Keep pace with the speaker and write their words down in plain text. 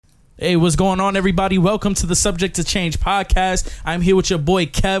Hey, what's going on, everybody? Welcome to the Subject to Change podcast. I'm here with your boy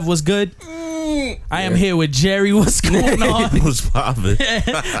Kev. What's good? I am here with Jerry. What's going on? What's poppin'?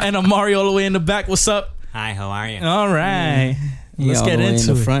 And Amari all the way in the back. What's up? Hi, how are you? All right. Let's get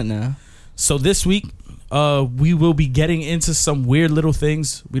into the it. front now. So this week, we will be getting into some weird little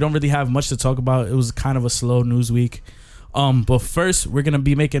things. We don't really have much to talk about. It was kind of a slow news week. But first, we're going to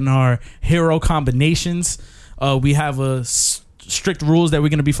be making our hero combinations. We have a strict rules that we're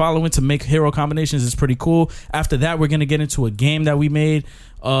going to be following to make hero combinations. It's pretty cool. After that, we're going to get into a game that we made.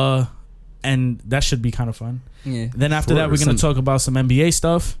 And that should be kind of fun. Yeah. Then after that, we're going to talk about some NBA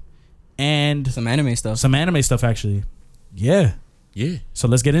stuff. And some anime stuff. Some anime stuff, actually. Yeah. Yeah. So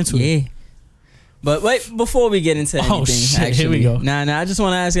let's get into it. Yeah. But wait, before we get into anything, shit, actually, here we go. Nah, I just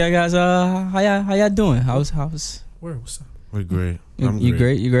want to ask you guys, how y'all doing? How's What's up? We're great. You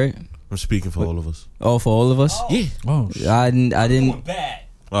great? You great? I'm speaking for all of us. Oh, for all of us? Yeah. Oh, shit. I didn't. Bad.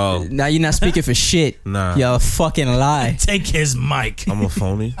 Oh, Now you're not speaking for shit. nah. Y'all fucking lie. Take his mic. I'm a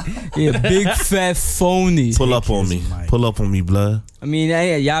phony. Yeah, big fat phony. Pull up on me. mic. Pull up on me, blood. I mean,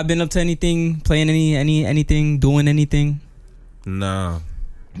 hey, y'all been up to anything? Playing anything? Doing anything? Nah.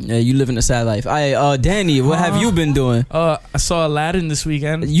 Yeah, you living a sad life. Danny, what have you been doing? I saw Aladdin this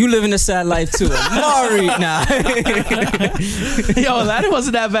weekend. You living a sad life too. Amari, nah. Yo, Aladdin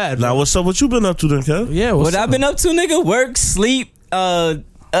wasn't that bad. Now, what's up? What you been up to then, Kev? Yeah, What I been up to, nigga? Work, sleep. I'm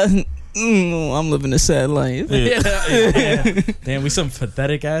living a sad life. Yeah. Damn, we some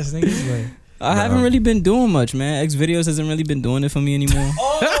pathetic ass niggas. Like, I haven't really been doing much, man. X videos hasn't really been doing it for me anymore.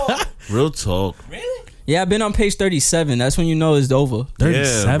 Real talk. Really? Yeah, I've been on page 37. That's when you know it's over.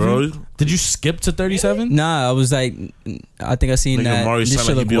 37? Yeah, bro. Did you skip to 37? Nah, I was like, I think I seen Nigga, that. Mari This sound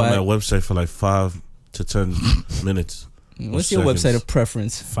shit like he look be on that whack. website for like 5 to 10 minutes. What's your seconds. website of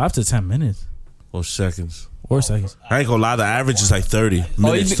preference? 5 to 10 minutes. Or seconds. Or seconds. I ain't gonna lie, the average is like 30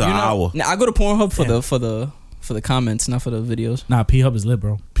 minutes to an hour. Nah, I go to Pornhub for the comments, not for the videos. Nah, P-Hub is lit,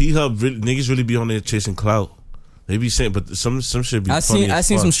 bro. P-Hub, niggas really be on there chasing clout. They be saying, but some shit be funny I as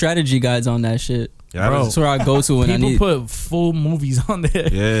seen fuck. some strategy guides on that shit. Yeah, Bro. That's where I go to when I People need. put full movies on there.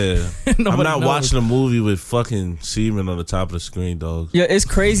 Yeah. I'm Nobody not knows. watching a movie with fucking semen on the top of the screen, dog. Yeah, it's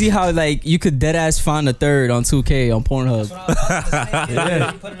crazy how like you could dead ass find a third on 2K on Pornhub. That's what I was about to say. Yeah.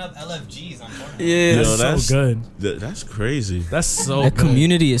 You're putting up LFGs on Pornhub. Yeah, Yo, That's so good. That's crazy. That's so that good.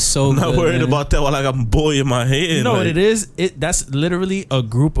 community is so I'm good. not worried man. about that while I got my boy in my head. You know like, what it is? That's literally a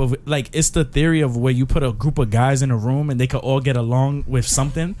group of, like, it's the theory of where you put a group of guys in a room and they could all get along with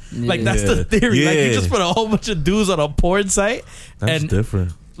something. Like, that's the theory. Like, you Yeah. just put a whole bunch of dudes on a porn site. That's and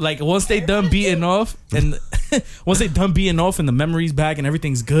different. like once they done beating off and and the memories back and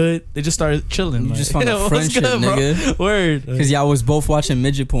everything's good, they just start chilling. You like, just found a "Yo, what's friendship, good, bro?" nigga. Word. Because y'all was both watching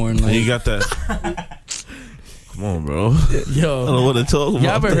midget porn. And Like, you got that. Come on, bro. I don't Yo, know what to talk about.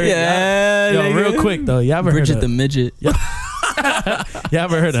 y'all ever heard? yeah, Yo, nigga. real quick though, y'all ever Bridget heard the of, midget. y'all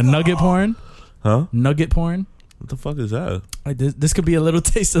ever heard of nugget porn? Huh? Nugget porn. What the fuck is that? Like this could be a little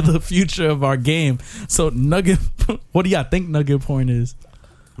taste of the future of our game. So nugget, what do y'all think nugget porn is?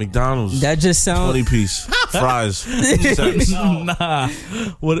 McDonald's. That just sounds. 20 piece fries. Sex. Nah,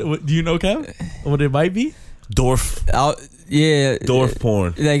 what do you know, Kev? What it might be? Dorf. Yeah, Dorf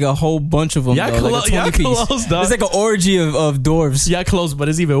porn. like a whole bunch of them. Y'all though, like a 20 y'all piece. close, dog. It's like an orgy of dwarves. Yeah, close, but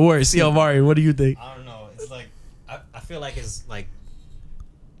it's even worse. Yo, Mari, what do you think? I don't know. It's like, I feel like it's like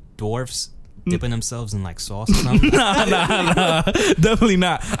dwarfs dipping themselves in like sauce or something. Nah, definitely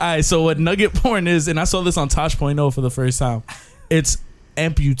not. All right, so what nugget porn is, and I saw this on Tosh.0 for the first time. It's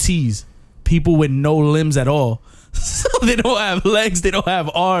amputees, people with no limbs at all. So they don't have legs, they don't have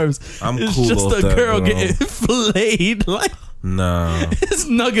arms. I'm it's cool just off a that, girl bro. getting filleted. Like, Nah. it's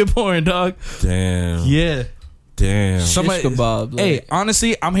nugget porn, dog. Damn. Yeah. Damn. Somebody, Shish kebab, like- hey,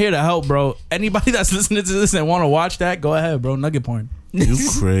 honestly, I'm here to help, bro. Anybody that's listening to this and want to watch that, go ahead, bro. Nugget porn. You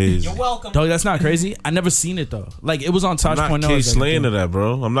crazy. You're welcome. Dog, that's not crazy. I never seen it though. Like, it was on I'm Tosh.0. not case slaying to that,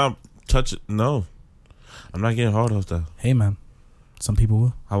 bro. I'm not touching. No. I'm not getting hard off that. Hey, man. Some people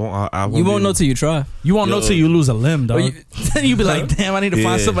will. I won't. You won't know till you try. You won't know Yo. till you lose a limb, dog. Well, Then you be like, damn, I need to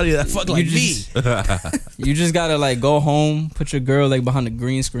find Yeah. somebody that fuck like me. just- You just gotta like go home, put your girl like behind the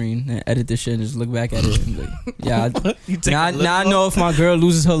green screen, and edit this shit and just look back at it. And be like, yeah. You take Now a limb I off. know if my girl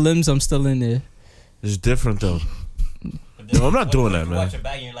loses her limbs, I'm still in there. It's different though. But then No, I'm not when doing you that, man. Watch it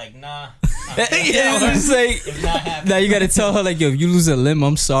back and you're like, nah. Yeah, it's like, It's not happening. now you gotta tell her like, yo, if you lose a limb,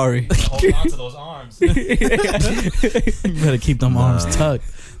 I'm sorry. Hold on to those arms. You better keep them arms tucked.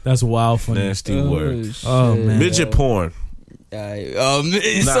 That's wild funny. Nasty word. Oh, shit. man. Midget porn. So Nah,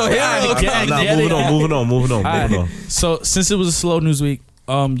 yeah, okay. nah, Get it. moving on. Alright. So since it was a slow news week,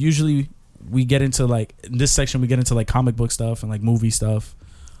 usually we get into like in this section we get into like comic book stuff and like movie stuff.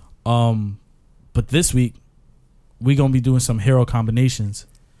 But this week we gonna be doing some hero combinations.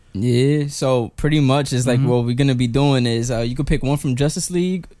 Yeah, so pretty much it's like what we're gonna be doing is you could pick one from Justice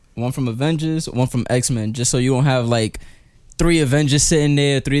League, one from Avengers, one from X-Men, just so you don't have like 3 Avengers sitting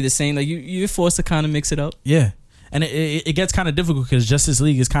there, 3 the same. Like you're forced to kind of mix it up. Yeah, and it gets kind of difficult because Justice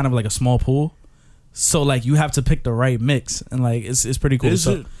League is kind of like a small pool, so like you have to pick the right mix, and like it's pretty cool. Is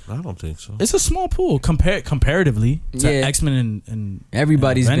it? I don't think so. It's a small pool comparatively to Yeah. X-Men and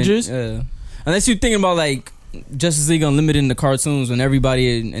Everybody's and Avengers. Unless you're thinking about like Justice League Unlimited in the cartoons when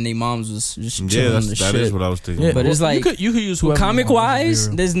everybody and their moms was just chilling on the that shit. is what I was thinking. Yeah, But it's like you could use whoever you comic want. wise,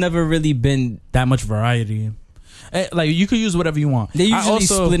 there's never really been. that much variety. Like you could use whatever you want. They I usually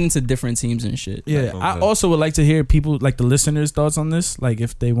also- split into different teams and shit. Yeah, Okay. I also would like to hear people like the listeners' thoughts on this. Like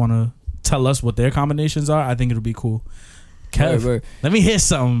if they want to tell us what their combinations are, I think it'll be cool. Kev, Word. let me hear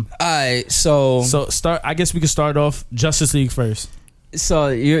something. All right, so Start. I guess we could start off Justice League first.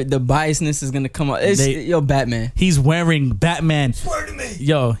 the biasness is gonna come out. It's Batman. He's wearing Batman.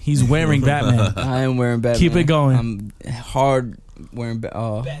 Yo, he's wearing Batman. I am wearing Batman. Keep it going. I'm hard wearing.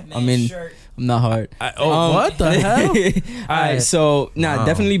 shirt. I'm not hard. What the hell? Alright, so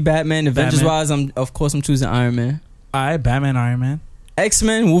definitely Batman. Avengers wise, I'm choosing Iron Man. Alright, Batman, Iron Man.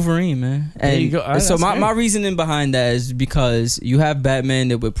 X-Men, Wolverine, man. There you go. Alright, so that's my great. reasoning behind that is because you have Batman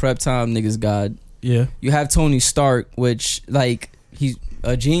that with prep time niggas God. Yeah. You have Tony Stark, which like he's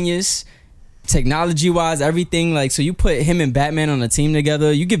a genius, technology wise, everything. Like so, you put him and Batman on a team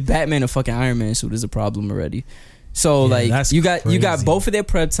together. You give Batman a fucking Iron Man suit, there's a problem already. So Yeah, like that's you got crazy. both of their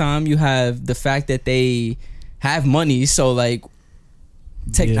prep time. You have the fact that they have money. So like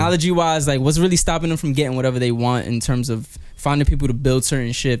technology wise, like what's really stopping them from getting whatever they want in terms of finding people to build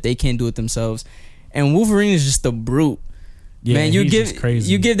certain shit if they can't do it themselves. And Wolverine is just a brute. Yeah, Man, he's just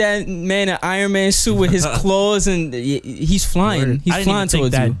crazy. you give that man an Iron Man suit with his claws and he's flying. Word. He's I didn't flying even think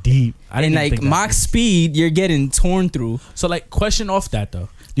towards that you. deep. I And didn't like think that Mach deep. speed, you're getting torn through. So like, question off that though.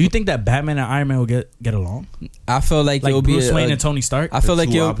 Do you think that Batman and Iron Man will get along? I feel like Like it'll Bruce be Wayne and Tony Stark? I feel like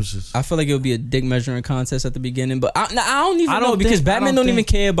Two it'll opposites. I feel like it'll be a dick measuring contest at the beginning, but I don't even I know don't because think- I Batman don't don't even think-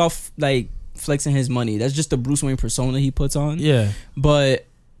 care about like flexing his money. That's just the Bruce Wayne persona he puts on. Yeah. But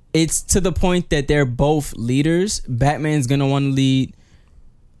it's to the point that they're both leaders. Batman's gonna want to lead.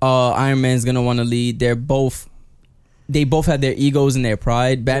 Iron Man's gonna want to lead. They both have their egos and their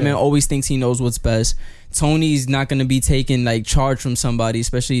pride. Batman always thinks he knows what's best. Tony's not gonna be taking like charge from somebody,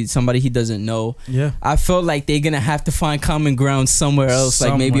 especially somebody he doesn't know. Yeah. I felt like they're gonna have to find common ground somewhere else,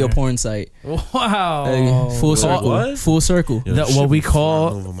 like maybe a Somewhere. porn site. Wow. Full circle. what? Full circle. Yo, That shit what we be flying call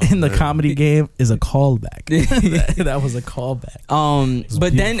over my in the head. comedy game is a callback. That was a callback.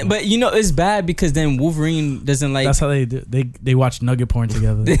 But then, beautiful. but you know, it's bad because then Wolverine doesn't like. That's how they do. They watch nugget porn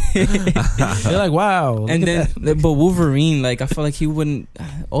together. They're like, wow. look And at then, that. but Wolverine, like I feel like he wouldn't.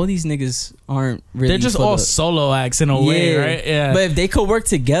 All these niggas aren't really. They're just for all the- solo acts in a way, right? Yeah. But if they could work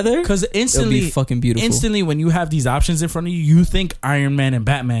together, Because it'll instantly, be fucking beautiful. instantly, when you have these options in front of you, you think Iron Man and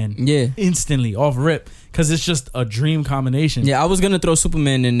Batman. Yeah. Instantly off rip, because it's just a dream combination. Yeah, I was gonna throw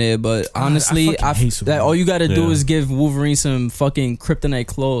Superman in there, but honestly, I fucking hate Superman. all you gotta do Yeah. is give Wolverine some fucking kryptonite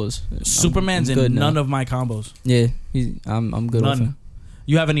claws. Superman's I'm good in now. none of my combos. Yeah, I'm good with him. None.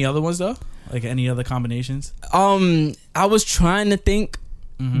 You have any other ones though? Like any other combinations? I was trying to think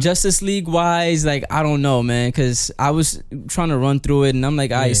Mhm. Justice League wise, like I don't know, man, because I was trying to run through it, and I'm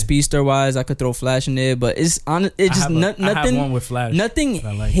like, all right, Yeah. Speedster wise, I could throw Flash in there, but it's on. It I just have I have nothing. one with Flash. Nothing that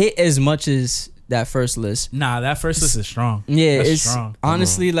I like. hit as much as that first list. Nah, that first list is strong. Yeah, That's it's strong.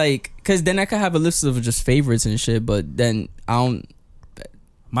 honestly like, cause then I could have a list of just favorites and shit, but then I don't.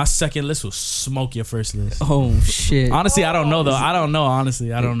 My second list will smoke your first list. Oh shit! Honestly, I don't know though. I don't know.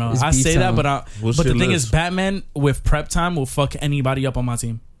 Honestly, I don't know. It's I beef say that, time. What's but the your thing list? is, Batman with prep time will fuck anybody up on my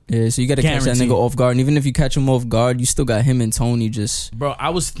team. Yeah, so you gotta catch that Guaranteed. nigga off guard, and even if you catch him off guard, you still got him and Tony just. Bro, I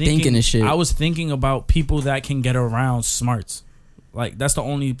was thinking Thinking of shit. I was thinking about people that can get around smarts. Like that's the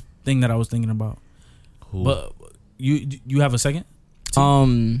only thing that I was thinking about. Who? But you have a second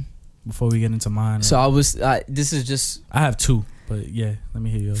before we get into mine. So I was. This is just I have two, but yeah, let me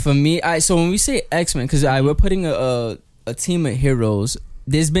hear yours. for me. So when we say X-Men, because we're putting a team of heroes.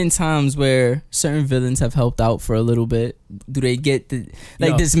 There's been times where certain villains have helped out for a little bit. Do they get the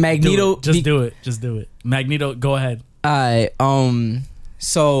like Yo, this Magneto? Just do it. Just do it. Magneto, go ahead. Alright,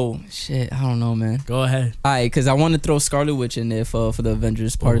 so shit, I don't know, man. Go ahead. Alright, because I want to throw Scarlet Witch in there for the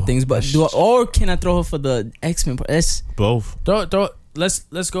Avengers part of Oh, things, but that's- or can I throw her for the X-Men part? That's Both. Throw.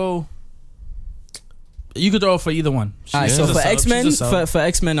 Let's go. You could throw it for either one. alright. She's So a for sub. X-Men, She's a sub. for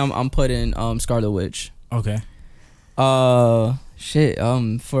X-Men, I'm putting Scarlet Witch. Okay.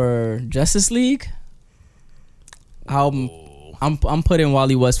 For Justice League, I'm putting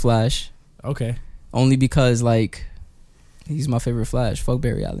Wally West Flash Okay. only because like he's my favorite Flash. Fuck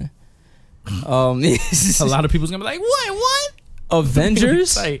Barry Allen. A lot of people's gonna be like, what?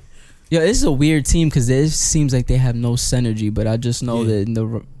 Avengers. Tight. Yeah, this is a weird team because it seems like they have no synergy. But I just know that in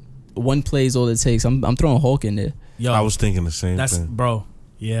the one play is all it takes. I'm throwing Hulk in there. Yo, I was thinking the same that's thing. bro.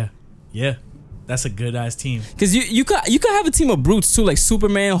 Yeah. That's a good ass team. Because you could have a team of brutes too, like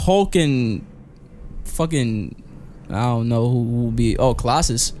Superman, Hulk, and fucking I don't know who will be. Oh,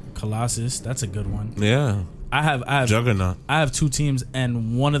 Colossus. That's a good one. Yeah. I have Juggernaut. I have two teams,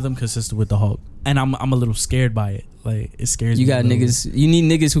 and one of them consisted with the Hulk, and I'm a little scared by it. Like it scares me. You got a little. niggas. You need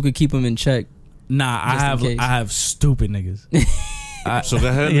niggas who could keep them in check. Nah, I have stupid niggas. So go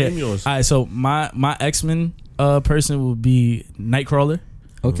ahead and name yours. All right, so my X-Men person will be Nightcrawler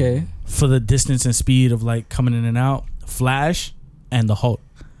Okay. for the distance and speed of like coming in and out, Flash, and the Hulk.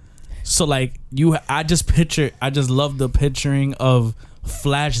 So like I just love the picturing of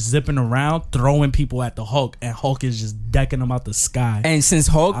Flash zipping around, throwing people at the Hulk, and Hulk is just decking them out the sky. And since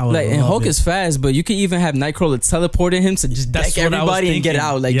Hulk, I would like, and love Hulk it. is fast, but you can even have Nightcrawler teleporting him to just deck what I was everybody and get thinking.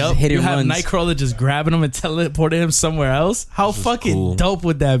 out, like Yep. just hit you and have runs. Nightcrawler just grabbing him and teleporting him somewhere else. How This is fucking cool. dope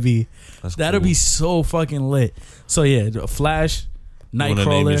would that be? That's That'll cool. be so fucking lit. So yeah, Flash, You wanna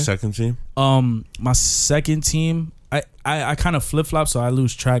name your Nightcrawler. second team? My second team, I kind of flip flop, so I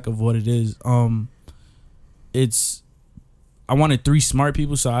lose track of what it is. I wanted 3 smart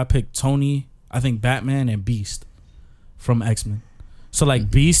people, so I picked Tony, I think Batman, and Beast from X-Men. So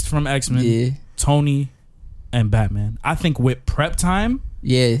like Beast from X-Men, Yeah. Tony, and Batman. I think with prep time,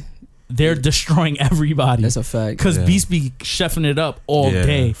 Yeah, they're destroying everybody. that's a fact. Because Yeah. Beast be chefing it up all Yeah,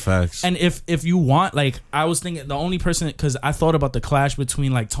 day. Facts. And if you want, like, I was thinking the only person, because I thought about the clash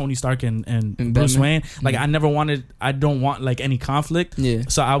between like Tony Stark and Bruce Batman. Wayne. Like, Mhm. I don't want like any conflict. Yeah.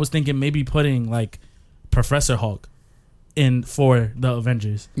 So I was thinking maybe putting like Professor Hulk in for the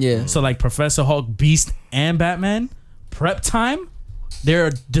Avengers. Yeah. So like Professor Hulk, Beast, and Batman, prep time,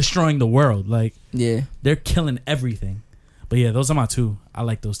 they're destroying the world. Like, Yeah. they're killing everything. But yeah, those are my 2. I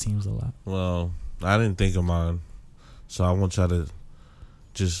like those teams a lot. Well, I didn't think of mine, so I want y'all to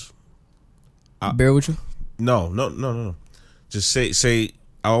just Bear with you. no. Just say.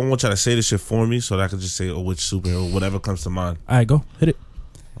 I want y'all to say this shit for me, so that I can just say, oh, which superhero, whatever comes to mind. All right, go hit it.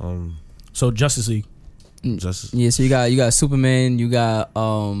 Um, So Justice League. Justice. Yeah, so you got Superman, you got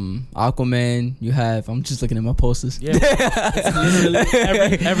Aquaman, you have I'm just looking at my posters. Yeah, it's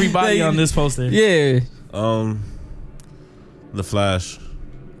literally everybody on this poster. Yeah. The Flash,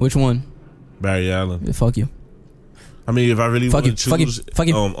 Which one? Barry Allen. Yeah, fuck you. I mean, if I really Fuck want to you, fuck you, choose, fuck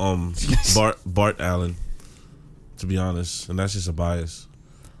you. Bart Allen, to be honest, and that's just a bias.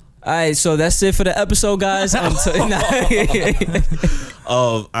 All right, so that's it for the episode, guys. All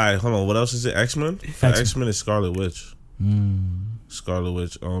right, hold on. What else is it? X-Men. X-Men is Scarlet Witch. Scarlet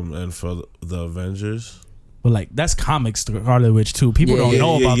Witch. And for the Avengers. But like that's comics Scarlet Witch too. People don't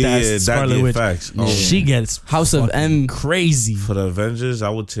know about that Scarlet Witch. Facts. She gets House of M. crazy. For the Avengers, I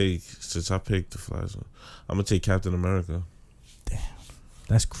would take, since I picked the Flash, I'm gonna take Captain America,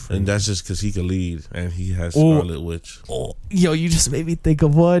 That's crazy. and that's just because he can lead and he has Oh. Scarlet Witch. Oh, yo, you just made me think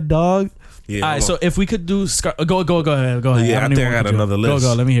of one, dog. Yeah. All right, so if we could do go ahead. Yeah, I think I got another list.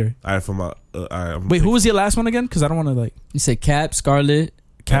 Go. Let me hear it. All right, for my. All right, Wait, who was your last one again? Because I don't want to like You said Cap, Scarlet,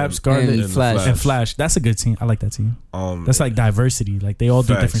 Cap, Scarlet, and and Flash. and Flash. That's a good team. I like that team. That's like diversity. Like they all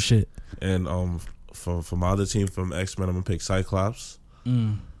do Facts. different shit. And for my other team from X-Men, I'm gonna pick Cyclops.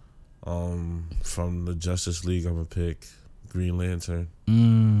 From the Justice League, I'm gonna pick Green Lantern.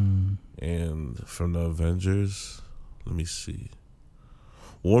 And from the Avengers, let me see,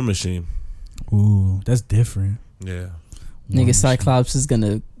 War Machine. Ooh, that's different. Yeah. Nigga, Cyclops is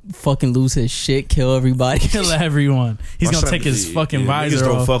gonna fucking lose his shit, kill everybody. Kill everyone. He's My gonna son- take his fucking yeah, visor niggas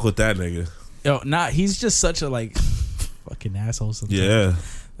don't off. fuck with that nigga. Yo, he's just such a like fucking asshole sometimes. Yeah.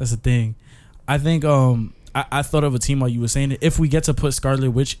 That's the thing. I think I thought of a team while you were saying it. If we get to put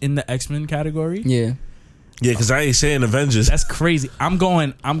Scarlet Witch in the X-Men category, Yeah. Yeah, because I ain't saying Avengers. that's crazy. I'm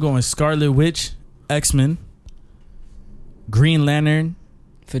going Scarlet Witch, X-Men, Green Lantern,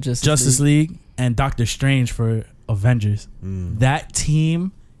 For Justice League, and Doctor Strange for Avengers. That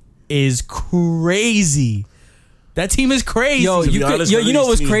team is crazy. That team is crazy. Yo, To be you could, honest, yo, none you of know these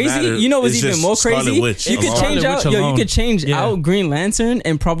what's teams crazy? matter. You know what's It's even just more Scarlet crazy? Witch You could alone. change Scarlet out, Witch yo, you alone. could change Yeah. out Green Lantern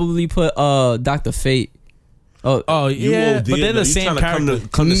and probably put Dr. Fate. Oh yeah, but they're the same character.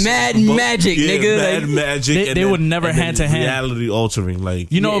 Mad magic, nigga. Mad Like, magic. they- and they then- would never and then hand to hand. Reality altering,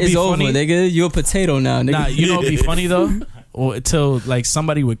 like You know what'd it's be over, funny? nigga. You a potato now, nigga. Nah, you know what'd be funny though? Or until like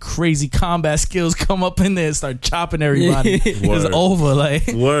somebody with crazy combat skills come up in there and start chopping everybody. It's Word. over. Like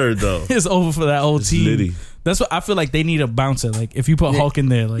word though. it's over for that old It's team. litty. That's what I feel like. They need a bouncer. Like if you put Hulk in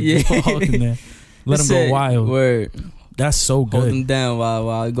there, like just put Hulk in there, let him go wild. Word. That's so good. Hold them down while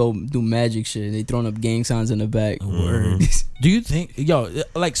I go do magic shit. They throwing up gang signs in the back. Word. Do you think,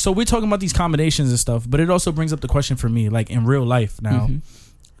 like, so we're talking about these combinations and stuff, but it also brings up the question for me, like in real life now,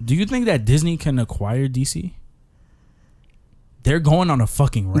 do you think that Disney can acquire DC? They're going on a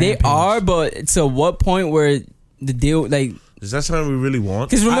fucking rampage. They are, but to what point where the deal, like, Is that something we really want?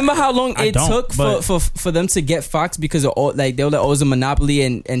 because remember how long I it don't, took but- for them to get Fox because of all, like, they were like, oh, it was a monopoly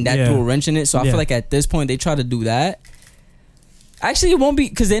and that Yeah. threw a wrench in it. So I Yeah. feel like at this point they try to do that. Actually, it won't be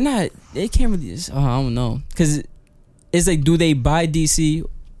because they can't really. I don't know, because it's like, do they buy DC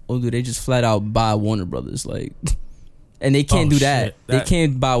or do they just flat out buy Warner Brothers? Like, and they can't do that. shit. They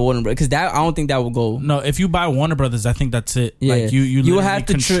can't buy Warner Brothers because that I don't think that will go. No, if you buy Warner Brothers, I think that's it. Yeah. Like you will have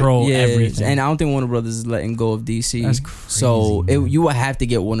to control everything. and I don't think Warner Brothers is letting go of DC. That's crazy, So man. you will have to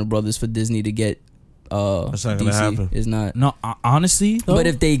get Warner Brothers for Disney to get. That's not DC. gonna happen. It's not. No, honestly, though, But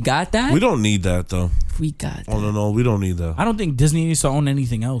if they got that, We don't need that though. if we got Oh that. no, we don't need that. I don't think Disney needs to own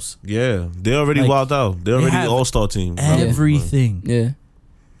anything else. Yeah, they already Like, wilded out. They already have all-star team. Everything, Yeah.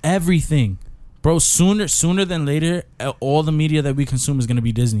 everything, bro. Sooner than later, all the media that we consume is gonna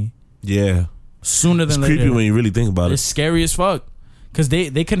be Disney. Yeah, Sooner it's than creepy later, when you really think about it's it. scary as fuck. Because they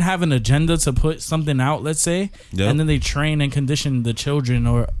can have an agenda to put something out, let's say, Yep. and then they train and condition the children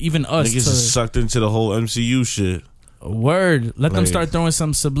or even us Niggas is to sucked into the whole MCU shit. word. Let them Like- start throwing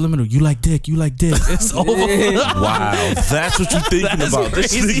some subliminal. You like dick. It's over. Wow, that's what you thinking That's about.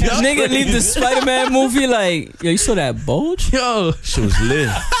 This crazy. nigga, Nigga leave the Spider-Man movie like, yo, you saw that bulge? Yo, shit was lit.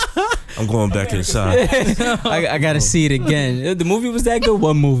 I'm going back inside. I gotta see it again. The movie was that good?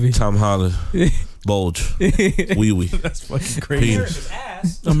 What movie? Tom Holland, bulge, wee wee, that's fucking crazy. penis.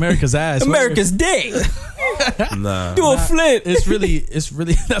 America's ass. America's Day. Nah, Do a flip. It's really.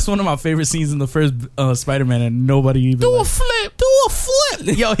 That's one of my favorite scenes in the first Spider-Man, and nobody even Do a like, flip. Do a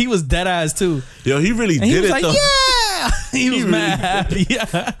flip. Yo, he was dead ass too, yo, he really and he did was it like, though. "Yeah." He was really mad happy.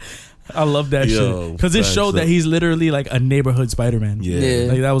 Yeah, I love that Yo, shit because it facts, showed that though. he's literally like a neighborhood Spider-Man. Yeah.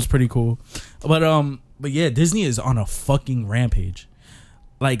 Yeah. Like that was pretty cool. But yeah, Disney is on a fucking rampage.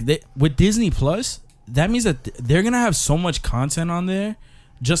 Like with Disney Plus, that means that they're gonna have so much content on there,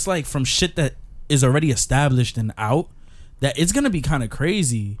 just like from shit that is already established and out, that it's gonna be kind of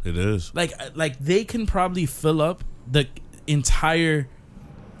crazy. It is. Like they can probably fill up the entire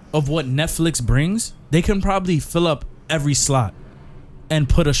of what Netflix brings. They can probably fill up every slot and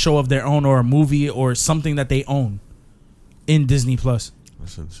put a show of their own or a movie or something that they own in Disney Plus.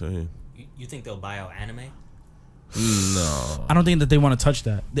 That's insane. You think they'll buy out anime? No. I don't think that they want to touch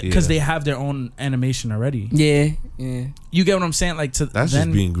that because Yeah. they have their own animation already. Yeah. Yeah. You get what I'm saying? Like That's then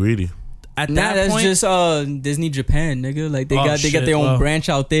just being greedy. at Nah, that that's point, just Disney Japan, nigga. Like they Oh, got shit, their own well. branch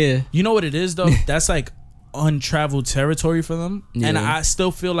out there. you know what it is though? That's like untraveled territory for them, and Yeah. I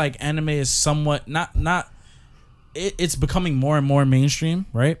still feel like anime is somewhat not. It's becoming more and more mainstream,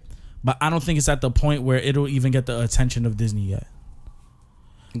 right? But I don't think it's at the point where it'll even get the attention of Disney yet.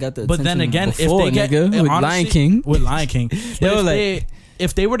 Got the But then attention again, before, if they get nigga, with honestly, Lion King, with Lion King, but They were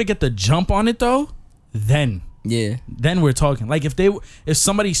if they were to get the jump on it though, then yeah, we're talking. Like if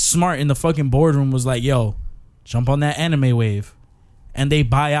somebody smart in the fucking boardroom was like, "Yo, jump on that anime wave," and they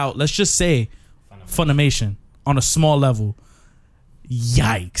buy out, let's just say, Funimation on a small level.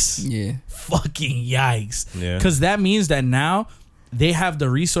 Yikes! yeah, Fucking yikes! Yeah. Because that means that now they have the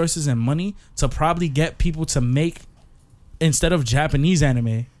resources and money to probably get people to make, instead of Japanese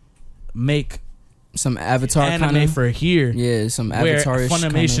anime, make some Avatar anime kind of for here. yeah, some Where Avatar.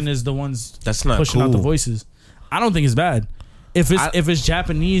 Funimation is the ones That's not pushing cool. out the voices. I don't think it's bad. If it's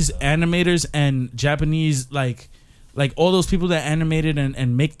Japanese animators and Japanese like all those people that animated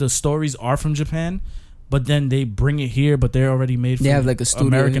and make the stories are from Japan, but then they bring it here, but they're already made for They have like a studio,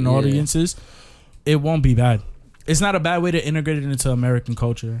 American yeah. audiences, it won't be bad. It's not a bad way to integrate it into American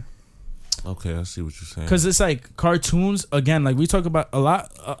culture. Okay, I see what you're saying. Because it's like cartoons, again, like we talk about a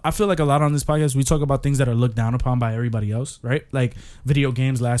lot. I feel like a lot on this podcast, we talk about things that are looked down upon by everybody else, right? Like video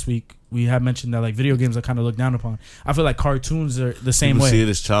games last week, we had mentioned that like video games are kind of looked down upon. I feel like cartoons are the same People way. see it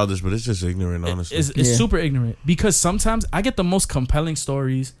as childish, but it's just ignorant, honestly. It's Yeah. super ignorant because sometimes I get the most compelling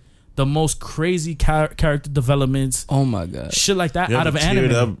stories, the most crazy character developments, Oh my god, shit like that You out ever of teared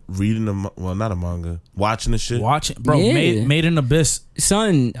anime. up reading not a manga, watching the shit. Watching, bro, Yeah. made in Abyss.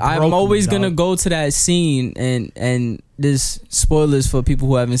 son, I'm Broke always me, gonna dog. go to that scene and this spoilers for people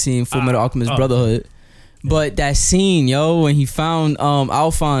who haven't seen Full Metal Alchemist Brotherhood. But that scene, yo, when he found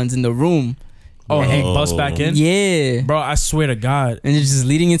Alphonse in the room. Oh, Bro. Hank bust back in. Yeah. Bro, I swear to God, And it's just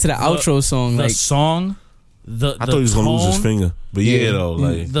leading into the outro song. the Like, song, the I thought he was gonna lose his tone, finger, but yeah, Yeah. though,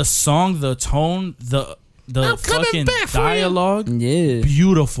 like the song, the tone, the the fucking dialogue, Yeah.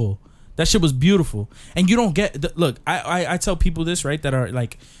 beautiful. That shit was beautiful. And you don't get look. I tell people this, right, that are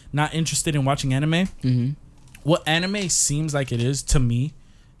like not interested in watching anime. Mm-hmm. What anime seems like it is to me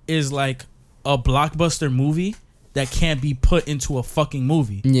is like a blockbuster movie that can't be put into a fucking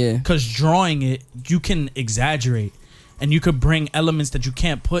movie. Yeah. Because drawing it, you can exaggerate. And you could bring elements that you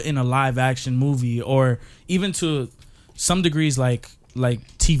can't put in a live action movie, or even to some degrees like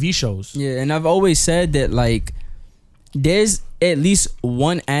TV shows. Yeah, and I've always said that like there's at least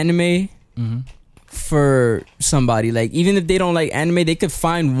one anime for somebody. Like even if they don't like anime, they could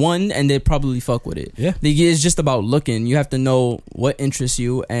find one and they'd probably fuck with it. Yeah. It's just about looking. You have to know what interests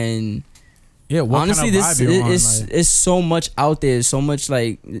you, and Yeah, what honestly, kind of vibe you're on, it's so much out there. So much,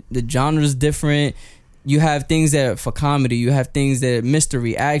 like the genre's different. You have things that are for comedy. You have things that are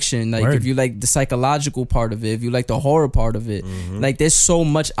mystery, action. Like Word. if you like the psychological part of it, if you like the horror part of it, like there's so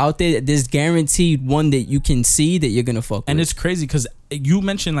much out there. There's guaranteed one that you can see that you're gonna fuck with. And it's crazy because you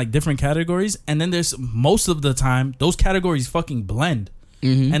mentioned like different categories, and then there's most of the time those categories fucking blend.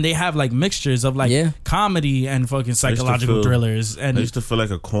 And they have like mixtures of like comedy and fucking psychological thrillers. And I used to feel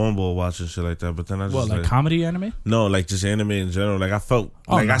like a cornball watching shit like that, but then I just like comedy anime? No, like just anime in general. Like I felt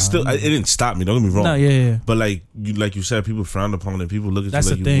it didn't stop me. Don't get me wrong. No, yeah. But like you said, people frown upon it. People look at That's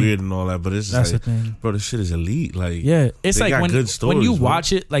you like the you're thing. weird and all that. But it's just That's like, the thing. bro, this shit is elite. Like It's they like got good stories, when you bro.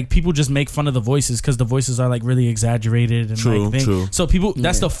 watch it, like people just make fun of the voices because the voices are like really exaggerated and True, like true. So people,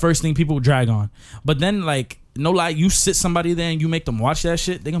 that's the first thing people drag on. But then like no lie, you sit somebody there and you make them watch that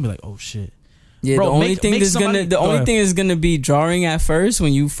shit, they're gonna be like, oh shit. Yeah, Bro, the only make thing that's somebody- the go only ahead. thing that's gonna be jarring at first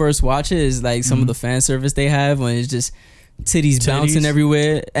when you first watch it is like some of the fan service they have when it's just titties bouncing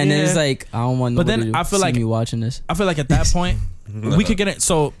everywhere, and then it's Yeah. like I don't want But nobody then to I feel see like- me watching this. I feel like at that point we could get it.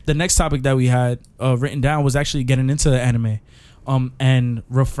 So the next topic that we had written down was actually getting into the anime, and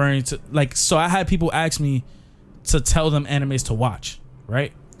referring to like. So I had people ask me to tell them animes to watch,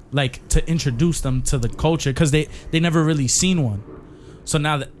 right? Like to introduce them to the culture because they never really seen one. So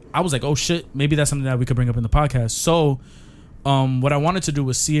now that I was like, oh shit, maybe that's something that we could bring up in the podcast. So, what I wanted to do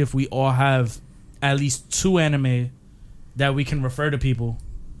was see if we all have at least 2 anime that we can refer to people,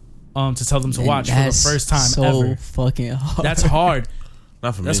 to tell them to watch for the first time so ever. fucking hard. That's hard.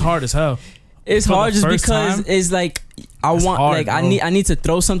 Not for me. That's hard as hell. It's For the hard just first because time, it's like I it's want hard, like I bro. need to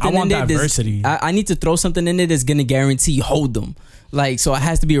throw something I want in there. diversity. I need to throw something in there that's gonna guarantee hold them. Like so, it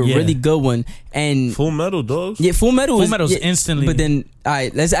has to be a Yeah. really good one. And Full Metal, dogs. yeah, Full Metal's Metal's instantly. But then, all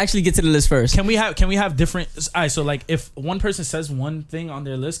right, let's actually get to the list first. Can we have different? All right, so like if one person says one thing on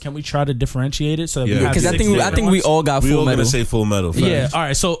their list, can we try to differentiate it so that we Yeah. have Because I 6 think different we ones? all got We Full all Metal. gonna say Full Metal. Facts. Yeah. All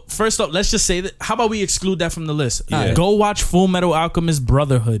right. So first up, let's just say that. How about we exclude that from the list? Yeah. Go watch Full Metal Alchemist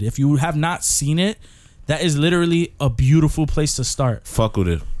Brotherhood. If you have not seen it, that is literally a beautiful place to start. Fuck with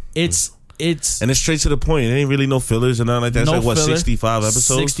it. It's And it's straight to the point. It ain't really no fillers and nothing like that. It's no like what, filler. 65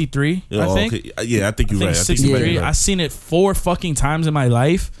 episodes? 63, Yeah, I think. okay. Yeah, I think you're I right. think I think you're 63. right. I've seen it 4 fucking times in my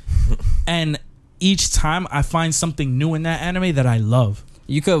life, and each time I find something new in that anime that I love.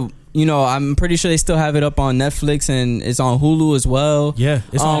 You could, I'm pretty sure they still have it up on Netflix and it's on Hulu as well. Yeah,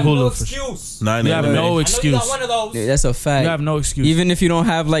 it's on No Hulu. For sure. excuse. Nine You have anime. no I know you excuse. got one of those. Yeah, that's a fact. You have no excuse. Even if you don't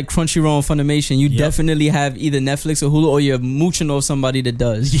have like Crunchyroll and Funimation, you definitely have either Netflix or Hulu, or you're mooching off somebody that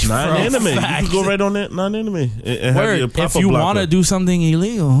does. Nine For a anime. You fact. can go right on that. Nine anime. And have your Word. If proper you blocker. want to do something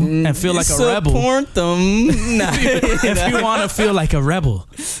illegal and feel like a rebel, Support them. Nah. if you want to feel like a rebel,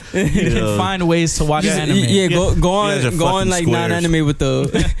 you can find ways to watch anime. Yeah, go guys are on, go on fucking like squares. non-anime with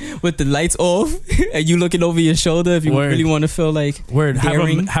the lights off, and you looking over your shoulder if you Word. really want to feel like Word.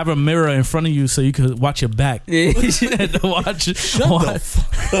 daring. Have a mirror in front of you so you could watch your back. Yeah. And watch.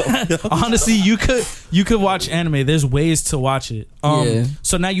 Honestly, you could watch anime. There's ways to watch it. Yeah.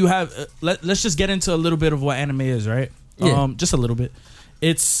 So now you have. Let's just get into a little bit of what anime is, right? Yeah. Just a little bit.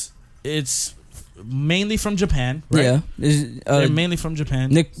 It's mainly from Japan, right? Yeah, They're mainly from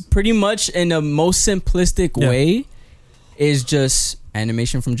Japan. pretty much in the most simplistic way is just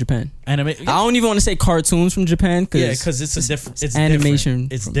animation from Japan. Anime. I don't even want to say cartoons from Japan Because it's a different. It's animation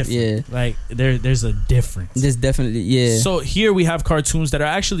Different. It's from- different. Like there's a difference. There's definitely So here we have cartoons that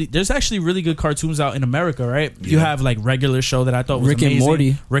are there's actually really good cartoons out in America, right? You Yeah. have like Regular Show that I thought was Rick and amazing.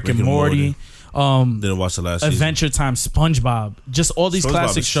 Morty. Rick and Morty. Didn't watch the last season. Adventure Time, SpongeBob, just all these SpongeBob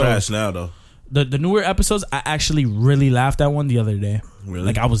classic is shows. trash now though. The newer episodes, I actually really laughed at one the other day. Really?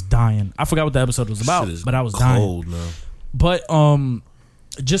 Like I was dying. I forgot what the episode was about, Shit is but I was dying. cold now. But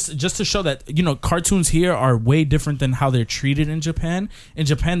just to show that cartoons here are way different than how they're treated in Japan. In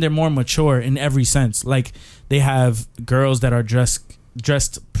Japan, they're more mature in every sense. Like they have girls that are dressed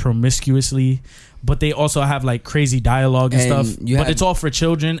promiscuously. but they also have like crazy dialogue and And stuff. you But have- it's all for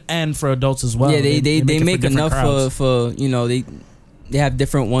children and for adults as well. Yeah, they it make different enough crowds. for they have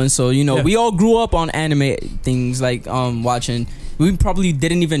different ones. So Yeah. we all grew up on anime things like watching. We probably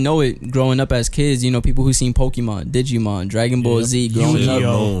didn't even know it growing up as kids. People who seen Pokemon, Digimon, Dragon Ball Yeah. Z growing up.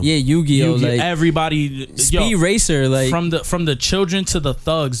 Yu-Gi-Oh. Yeah, Yu-Gi-Oh. Yu-Gi- Like everybody, Speed Racer. Like from the children to the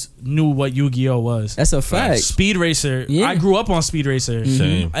thugs knew what Yu-Gi-Oh was. that's a fact. Speed Racer. Yeah. I grew up on Speed Racer,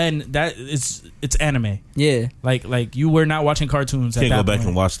 Same. and that it's anime. Yeah, Like you were not watching cartoons. Can't at that go back point.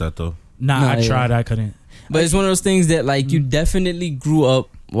 and watch that though. Nah, Nah, I yeah. tried. I couldn't. but it's one of those things that like you definitely grew up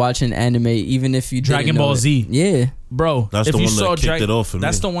watching anime, even if you didn't Dragon know Ball it. Z. Yeah, Bro, That's if the you one that saw kicked it off for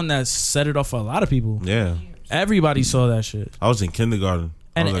that's me. the one that set it off for a lot of people. Yeah, Everybody saw that shit. I was in kindergarten.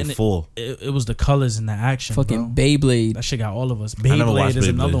 I was like 4. It was the colors and the action. fucking bro. Beyblade. That shit got all of us. never Beyblade watched is Beyblade.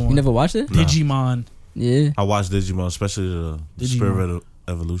 another You one. never watched it? Nah. Digimon. Yeah. I watched Digimon, especially the Digimon. Spirit of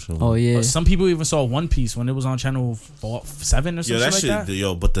Evolution. Oh one. yeah. Some people even saw One Piece when it was on channel 7 or something Yo, that like shit, that.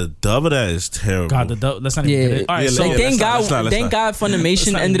 yo, but the dub of that is terrible. God, let's not even Yeah. get it. All right, Yeah, so Like, yeah, thank let's God, not. thank God, Let's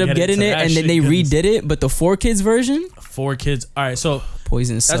Funimation not ended even up get getting into it, that and then shit, they goodness. redid it. But the 4Kids version, 4 kids. All right, so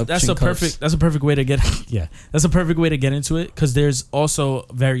poison that's suction a cups. perfect way to get that's a perfect way to get into it because there's also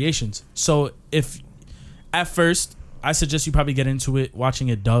variations. So if at first I suggest you probably get into it watching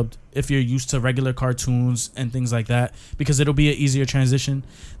it dubbed if you're used to regular cartoons and things like that because it'll be an easier transition.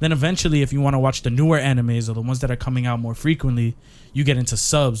 Then eventually if you want to watch the newer animes or the ones that are coming out more frequently, you get into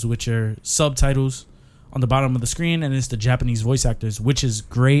subs, which are subtitles on the bottom of the screen, and it's the Japanese voice actors, which is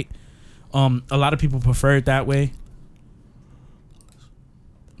great. A lot of people prefer it that way.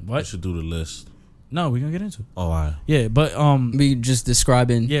 I What? should do the list. No, we're gonna get into it. Oh, I. Yeah, but We just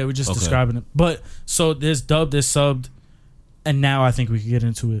describing. yeah, we're just Okay. describing it. But so there's dubbed, there's subbed, and now I think we can get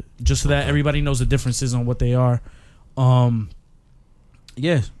into it just so that everybody knows the differences on what they are.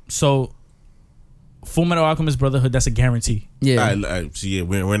 Yeah. So Full Metal Alchemist Brotherhood, that's a guarantee. Yeah. So yeah,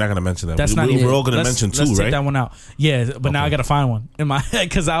 we're not gonna mention that. That's not we're even. all gonna let's- mention let's two, take right? that one out. Yeah, but now I Okay. gotta find one in my head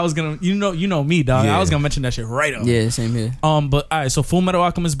because I was gonna, you know me, dog. Yeah. I was gonna mention that shit right up. Yeah, same here. But all right, so Full Metal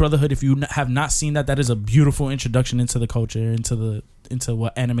Alchemist Brotherhood. If you have not seen that, that is a beautiful introduction into the culture, into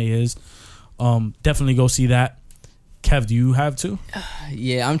what anime is. Definitely go see that. Kev, do you have to?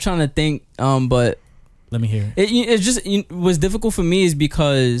 Yeah, I'm trying to think. But Let me hear it. it's just what's difficult for me is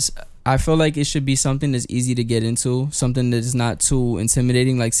because I feel like it should be something that's easy to get into, something that's not too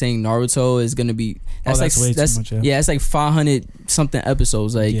intimidating. Like saying Naruto is gonna be That's like way too much, yeah. it's like 500 something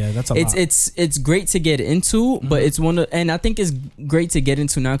episodes. Like Yeah, that's a lot. it's great to get into, but it's one of, and I think it's great to get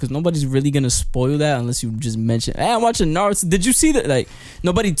into now because nobody's really gonna spoil that unless you just mention, hey, I'm watching Naruto. Did you see that? Like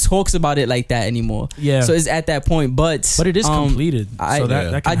nobody talks about it like that anymore. Yeah. So it's at that point, but But it is completed. I- so that,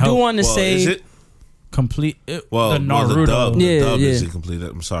 Yeah. that can I do help. want to Well, say is it? complete Well, the Naruto. the Yeah, dub yeah. isn't complete.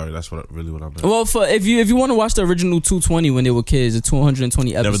 I'm sorry, that's what I meant. Well, for if you want to watch the original 220 when they were kids, the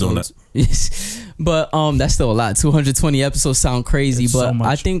 220 Never doing episodes. Yes. But that's still a lot. 220 episodes sound crazy, It's but so much.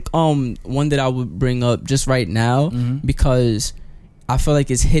 I think one that I would bring up just right now because I feel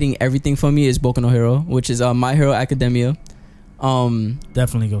like it's hitting everything for me is Boku no Hero, which is My Hero Academia.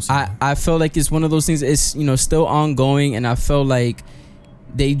 Definitely go see that. I feel like it's one of those things. It's still ongoing, and I feel like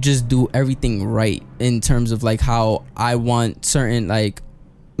they just do everything right in terms of like how I want certain like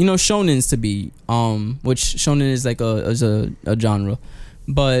shonens to be. Which shonen is like a genre,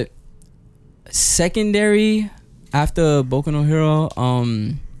 but secondary after Boku no Hero.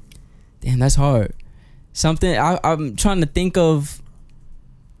 Damn, that's hard. Something I'm trying to think of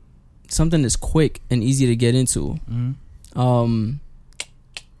something that's quick and easy to get into.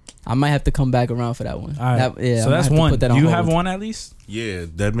 I might have to come back around for that one. All right. So so that's I might have to one. put that Do on you hold. have one at least? Yeah,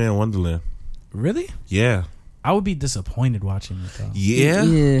 Dead Man Wonderland. Really? Yeah, I would be disappointed watching it though. yeah,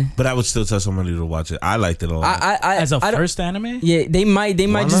 Yeah. But I would still tell somebody to watch it. I liked it a lot. As a I don't- first anime? Yeah, they might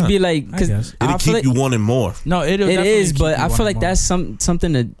Why just not? be like I because guess. It'll keep like you wanting more. No, it'll it definitely is, keep but you I feel wanting like more. that's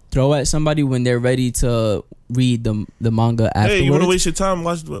something to throw at somebody when they're ready to read the manga afterwards. Hey, you want to waste your time?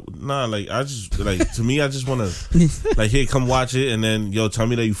 Watch. Nah, like I just like to me, I just want to like here, come watch it, and then tell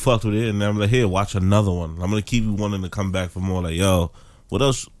me that you fucked with it, and then I'm like, here, watch another one. I'm gonna keep you wanting to come back for more. Like, yo, what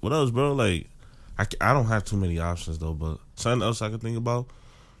else, bro? Like, I don't have too many options though, but something else I can think about.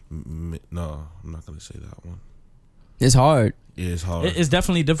 No, I'm not gonna say that one. It's hard. Yeah, it's hard. It's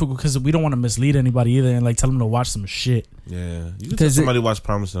definitely difficult because we don't want to mislead anybody either and like tell them to watch some shit. Yeah, you can tell somebody watch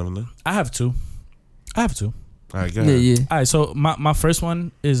Promised Neverland. I have to. All right, go Yeah, ahead. yeah. All right, so my first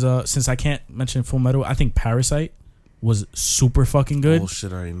one is since I can't mention Full Metal, I think Parasite was super fucking good Oh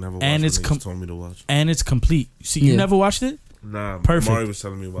shit, I ain't never watched And it. it's Niggas told me to watch. and it's complete. See, you Yeah. never watched it? Nah, Perfect. Mari was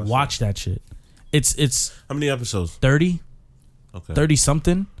telling me to watch. Watch that shit. It's How many episodes? 30 Okay. 30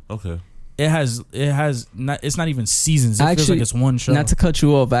 something. Okay. it's not even seasons. It feels Actually, like it's one show. Not to cut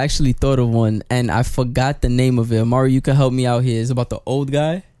you off, I actually thought of one and I forgot the name of it. Amari, you can help me out here. It's about the old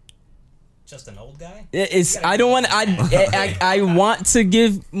guy. Just an old guy? It's I don't want I want to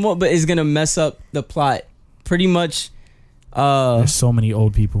give more, but it's gonna mess up the plot. Pretty much. There's so many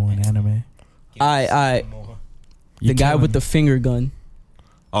old people in anime. The guy with the finger gun.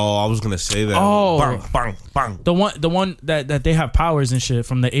 Oh, I was gonna say that. Oh. Bang, bang, bang. The one that they have powers and shit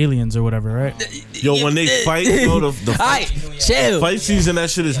from the aliens or whatever, right? Yo, when they fight, yo, the Alright, chill. fight season, that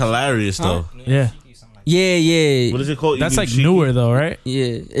shit is hilarious though. Yeah. Yeah. What is it called? That's like Inushiki? newer though, right?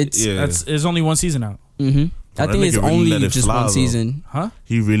 Yeah, it's Yeah. There's only one season out. I that think it's nigga really only let it just fly, one though. season. Huh?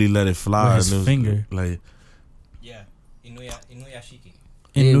 He really let it fly. With his and it was, finger. Like, Yeah. Inuyashiki.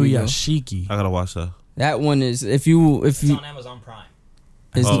 There we go. Inuyashiki. I gotta watch that. That one is if you It's on Amazon Prime.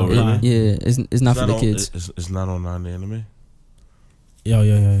 it's, Oh, really? yeah, it's not for the kids. It's not on anime. Yo,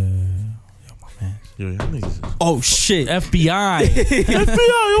 my man. Yo, y'all niggas. Oh shit. FBI.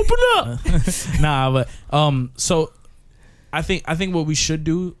 FBI, open up. Nah, but so I think what we should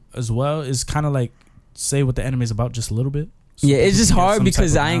do as well is kind of like say what the anime is about just a little bit. So Yeah, it's people just can get hard some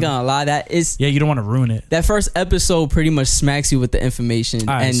because type of I ain't gonna lie, that is Yeah, you don't want to ruin it. that first episode pretty much smacks you with the information.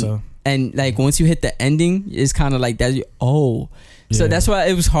 All right, and so and like once you hit the ending, it's kind of like that. So Yeah. that's why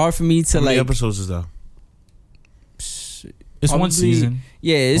it was hard for me to How many like. episodes is that? it's one probably- season.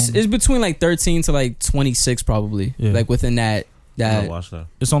 Yeah, it's between like 13 to like 26 probably. Yeah. Like within that. I gotta watch that.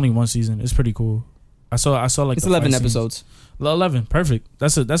 It's only one season. It's pretty cool. I saw like It's the 11 fight scenes. episodes. 11, perfect.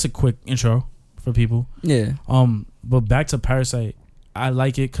 That's a quick intro for people. Yeah. But back to Parasite, I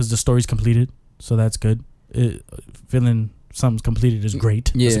like it because the story's completed, so that's good. Feeling something's completed is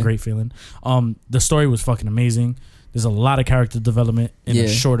great. It's a Yeah. great feeling. The story was fucking amazing. There's a lot of character development in a Yeah.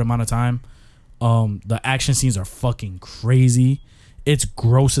 short amount of time. The action scenes are fucking crazy. It's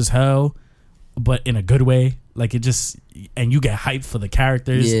gross as hell, but in a good way. Like it just, and you get hyped for the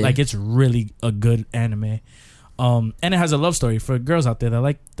characters. Yeah. Like it's really a good anime. And it has a love story for girls out there that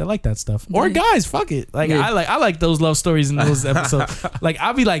like that stuff, or guys. Fuck it. Like Yeah. I like those love stories in those episodes. Like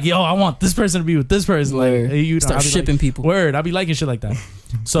I'll be like, yo, I want this person to be with this person. Word. Like you know, Start I'll be shipping like, people. Word. I'll be liking shit like that.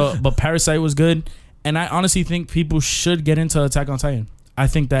 So, but Parasite was good, and I honestly think people should get into Attack on Titan. I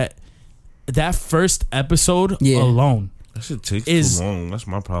think that first episode Yeah. That alone, shit takes Is- too long. That's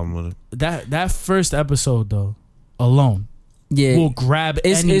my problem with it. that first episode though, alone Yeah. will grab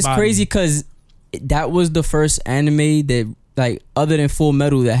It's anybody. crazy because that was the first anime that like other than Full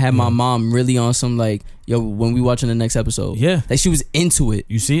Metal that had my mom really on some like, yo, when we watching the next episode. Yeah. Like she was into it.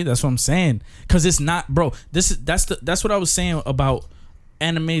 You see, that's what I'm saying. Cause it's not, bro. That's what I was saying about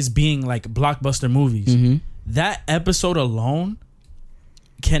animes being like blockbuster movies. Mm-hmm. That episode alone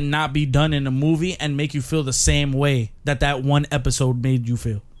cannot be done in a movie and make you feel the same way that one episode made you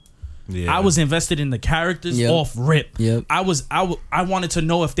feel. Yeah. I was invested in the characters Yep. off rip. Yep. I wanted to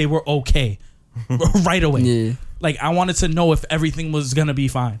know if they were okay right away. Yeah. Like I wanted to know if everything was gonna be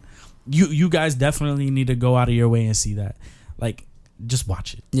fine. You guys definitely need to go out of your way and see that. Like, just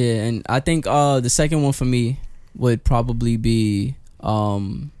watch it. Yeah, and I think the second one for me would probably be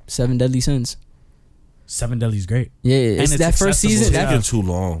Seven Deadly Sins. Seven Deadly's great. Yeah, it's it's that first accessible. season. It's That, taking too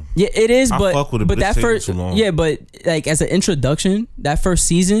long. yeah, it is, I but fuck with it, but that it's taking first, too long. yeah, but like as an introduction, that first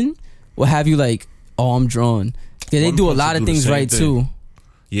season will have you like, oh, I'm drawn. Yeah, they One do a Punch lot will of do the things same right thing. too.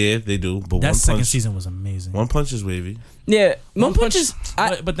 Yeah, they do. But That one second punch, season was amazing. One Punch is wavy. Yeah, One Punch is.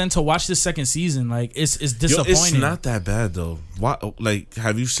 but then to watch the second season, like it's Yo, disappointing. it's not that bad though. Why? Like,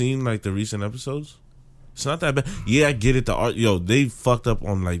 have you seen like the recent episodes? It's not that bad. Yeah, I get it. The art, yo, they fucked up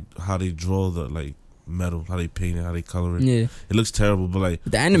on like how they draw the like metal, how they paint it, how they color it. Yeah, It looks terrible, but like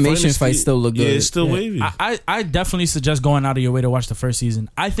the animation finally fights see- still look good. Yeah, it's still Yeah. wavy. I definitely suggest going out of your way to watch the first season.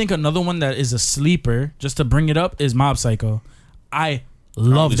 I think another one that is a sleeper, just to bring it up, is Mob Psycho. I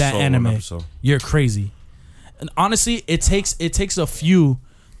love only that saw one anime. episode. You're crazy. And honestly, it takes a few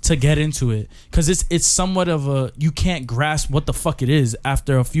to get into it because it's somewhat of a, you can't grasp what the fuck it is.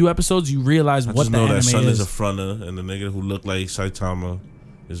 After a few episodes, you realize I what just the know anime that Son is. is a fronter, and the nigga who looked like Saitama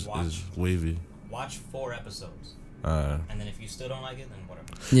is wavy. Watch 4 episodes, Alright. and then if you still don't like it, then whatever.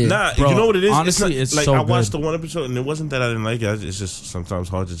 Yeah. Nah, Bro, you know what it is? honestly, it's, it's like so I watched good. the one episode, and it wasn't that I didn't like it. It's just sometimes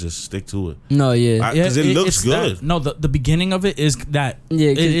hard to just stick to it. No, yeah, Because it looks it's good. that- no, the beginning of it is that.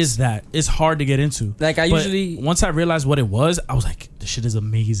 Yeah, It 'cause- is that. It's hard to get into. like I But usually. once I realized what it was, I was like, this shit is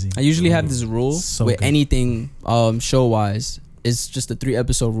amazing. I usually have this rule So with good. anything show wise. It's just a 3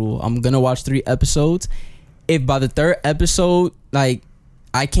 episode rule. I'm gonna watch 3 episodes. If by the 3rd episode, like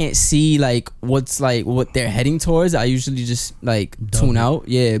I can't see like what they're heading towards, I usually just like tune out.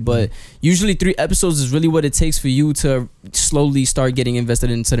 Yeah, but usually 3 episodes is really what it takes for you to slowly start getting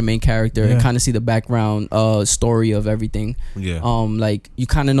invested into the main character and kind of see the background story of everything. Yeah. Like you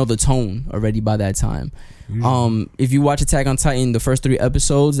kind of know the tone already by that time. If you watch Attack on Titan, the first 3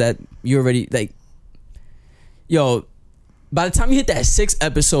 episodes, that you already like, yo, by the time you hit that 6th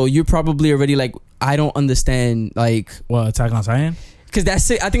episode, you're probably already like, I don't understand like What, Attack on Titan? Because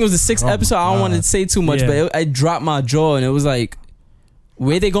I think it was the 6th episode. I don't want to say too much, but I dropped my jaw and it was like,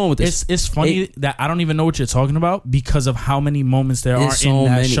 where they going with this? It's funny that I don't even know what you're talking about because of how many moments there are in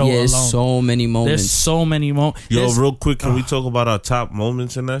that show alone. There's so many moments. There's so many moments. Yo, real quick, can we talk about our top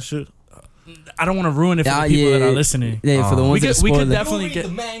moments in that shit? I don't want to ruin it for the people that are listening. Yeah, for the ones that we spoil could it. definitely Read get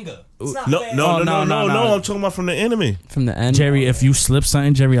the manga. No. I'm talking about from the anime. From the end. Jerry, if you slip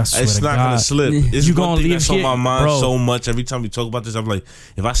something, Jerry, I swear It's to not God. gonna slip. It's You one gonna thing leave that's here, on my mind bro. so much. Every time we talk about this, I'm like,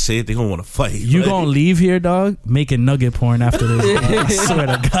 if I say it, they gonna want to fight. You Like, gonna leave here, dog, making nugget porn after this. I swear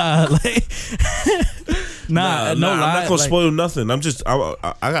to God. Like, no lie. I'm not gonna like, spoil nothing. I'm just, I we know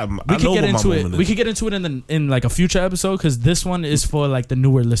could what get my into moment it. is. We could get into it in like a future episode because this one is for like the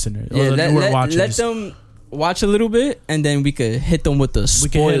newer listeners or Yeah, the newer watchers. let them watch a little bit and then we could hit them with the spoilers. We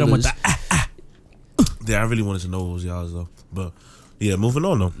can hit them with the Yeah, I really wanted to know what was y'all's though. But yeah, moving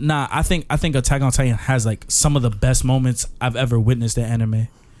on though. Nah, I think Attack on Titan has like some of the best moments I've ever witnessed in anime,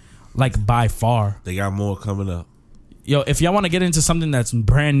 like by far. They got more coming up. Yo, if y'all want to get into something that's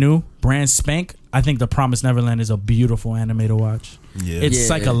brand new, brand spank, I think The Promised Neverland is a beautiful anime to watch. Yeah, It's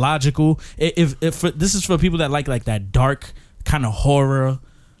psychological. If this is for people that like that dark kind of horror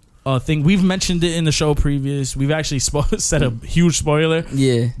thing. We've mentioned it in the show previous. We've actually said a huge spoiler.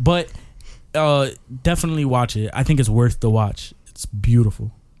 Yeah. But definitely watch it. I think it's worth the watch. It's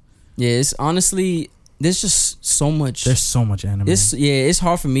beautiful. Yeah, it's honestly, there's just so much. There's so much anime. It's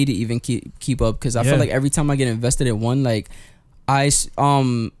hard for me to even keep up because I feel like every time I get invested in one, like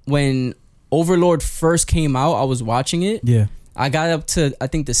when Overlord first came out, I was watching it. Yeah. I got up to I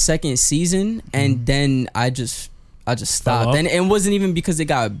think the 2nd season and then I just stopped. And it wasn't even because it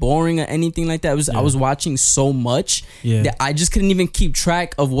got boring or anything like that. It was I was watching so much that I just couldn't even keep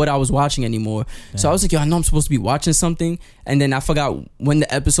track of what I was watching anymore. Yeah. So I was like, yo, I know I'm supposed to be watching something, and then I forgot when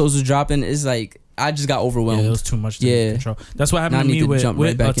the episodes was dropping. It's like I just got overwhelmed. Yeah, it was too much to control. That's what happened to me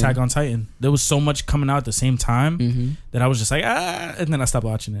with Attack on Titan. There was so much coming out at the same time that I was just like, and then I stopped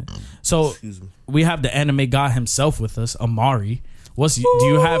watching it. So we have the anime god himself with us, Amari. Do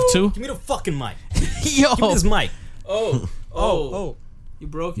you have two? Give me the fucking mic. Yo, give me this mic. Oh. You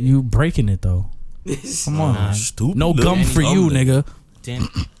broke it. You breaking it though. Come on, man. Stupid. No gum for you, nigga. Damn.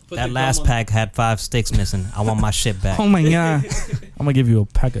 That last pack had 5 sticks missing. I want my shit back. Oh my God. I'm gonna give you a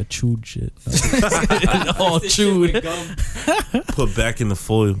pack of chewed shit. All chewed. Put back in the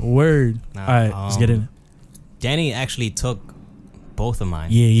foil. Word. All right, let's get in it. Danny actually took both of mine.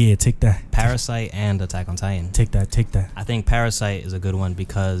 Yeah, take that. Parasite and Attack on Titan. Take that. I think Parasite is a good one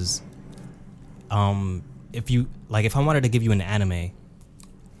because if I wanted to give you an anime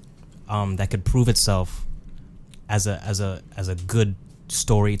that could prove itself as a good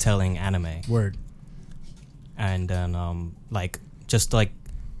storytelling anime. Word. And then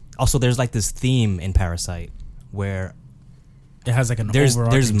also there's like this theme in Parasite where it has like there's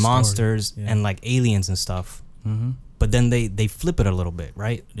overarching monsters story. and like aliens and stuff. But then they flip it a little bit,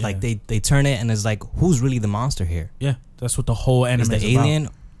 right? Yeah. Like they turn it and it's like, who's really the monster here? Yeah, that's what the whole anime is is the alien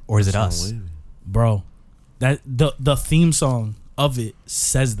about. or is it us? Bro, that the theme song of it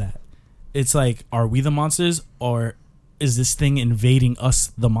says that. It's like, are we the monsters or is this thing invading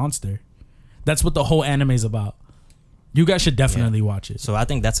us, the monster? That's what the whole anime is about. You guys should definitely watch it. So I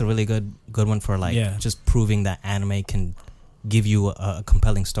think that's a really good one for just proving that anime can give you a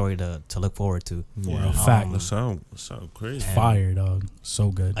compelling story to look forward to. Yeah, fact. That sound crazy. Fire, dog. So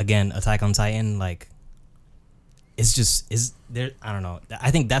good. Again, Attack on Titan, like, is there? I don't know.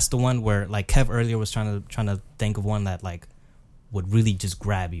 I think that's the one where like Kev earlier was trying to think of one that like would really just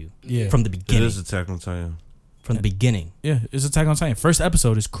grab you from the beginning. It is Attack on Titan. From the beginning. Yeah, it's Attack on Titan. First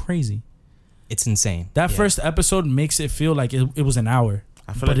episode is crazy. It's insane. That first episode makes it feel like it was an hour.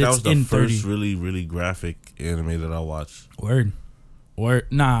 I feel like that was the first really, really graphic anime that I watched. Word.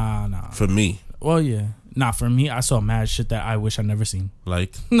 Nah. For me. Well, yeah. Nah, for me, I saw mad shit that I wish I never seen.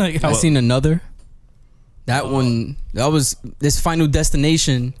 Like I've seen another. That one, that was this Final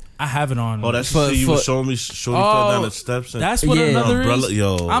Destination. I have it on. Oh, that's the shit you were showing me. Shorty fell down the steps. And that's what another umbrella, is.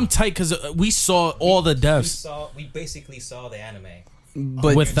 Yo, I'm tight because we saw all the deaths. We basically saw the anime,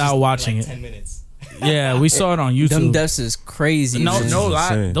 but without watching it. 10 minutes. Yeah, we saw it on YouTube. Them deaths is crazy. No man.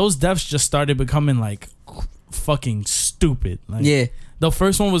 lie. Those deaths just started becoming like fucking stupid. Like, Yeah. the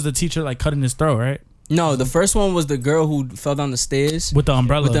first one was the teacher like cutting his throat, right? No, the first one was the girl who fell down the stairs With the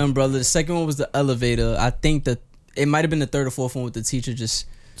umbrella. with the umbrella. The second one was the elevator. I think that it might have been the third or fourth one with the teacher just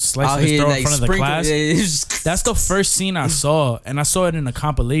Slicing out his here throat like in front of the class. Yeah, it's just- That's the first scene I saw, and I saw it in a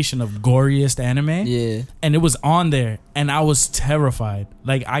compilation of goriest anime. Yeah. And it was on there, and I was terrified.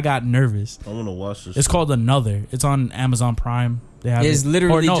 Like, I got nervous. I want to watch this. It's called Another. It's on Amazon Prime. They have It's it.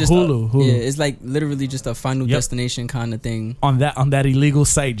 literally or no, just Hulu. Yeah, it's like literally just a Final Yep. Destination kind of thing. on that illegal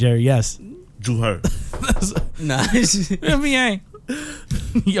site, Jerry. Yes. Drew her. Nah. I mean, ain't.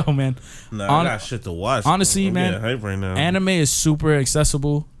 Yo, man. Nah, On- I got shit to watch. honestly, I'm man, getting hype right now. Anime is super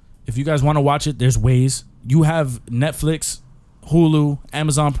accessible. If you guys want to watch it, there's ways. You have Netflix, Hulu,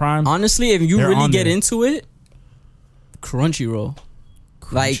 Amazon Prime. Honestly, if you They're really on get there. into it, Crunchyroll.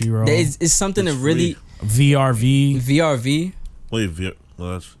 Like Crunchyroll. it's something It's to really VRV. VRV. Wait,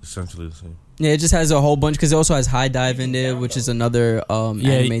 well, that's essentially the same. Yeah, it just has a whole bunch because it also has High Dive in there, which is another Yeah,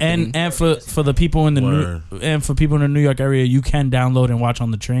 anime thing. and for the people in the Word. and for people in the New York area, you can download and watch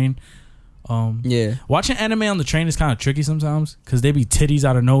on the train. Yeah. Watching anime on the train is kind of tricky sometimes because they be titties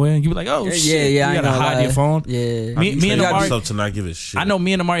out of nowhere. You be like, oh Yeah, shit, yeah, I you ain't gotta gonna hide lie. your phone. Yeah. Me and Amari, So to not give it shit. I know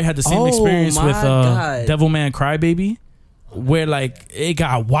me and Amari had the same Oh, experience my with God. Devilman Crybaby, where like it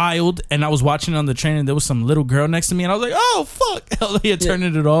got wild, and I was watching on the train, and there was some little girl next to me, and I was like, oh fuck, hell yeah,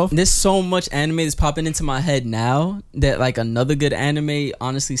 turning it off. There's so much anime that's popping into my head now that like another good anime,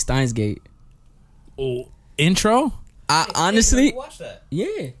 honestly, Steins Gate. Oh, intro. I honestly, watch that,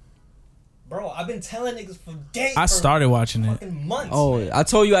 yeah. bro. I've been telling niggas for days. I started watching it. fucking months. Oh, man. I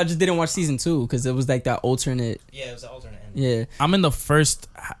told you I just didn't watch season 2 because it was like that alternate. Yeah, it was an alternate ending. Yeah. I'm in the first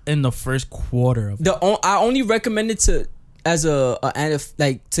quarter of it. I only recommend it to as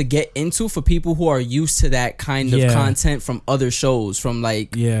like to get into for people who are used to that kind of Yeah. content from other shows from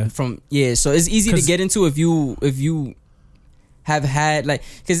like Yeah. so it's easy to 'Cause- get into if you have had like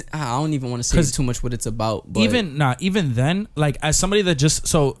because I don't even want to say 'Cause too much what it's about but even then, like as somebody that just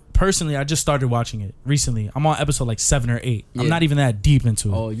personally, I just started watching it recently. I'm on episode like 7 or 8. I'm Yeah. not even that deep into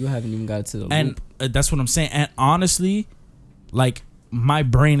it. oh you haven't even got to the And loop. that's what I'm saying. And honestly, like my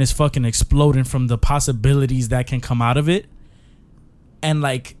brain is fucking exploding from the possibilities that can come out of it. And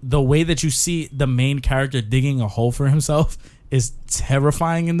like the way that you see the main character digging a hole for himself is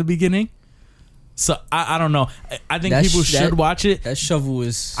terrifying in the beginning. So I don't know. I think That people sh- should that- watch it. That shovel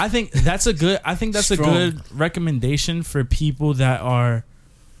is I think that's a good. I think that's a Strong. good recommendation for people that are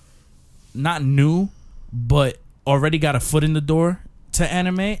not new, but already got a foot in the door to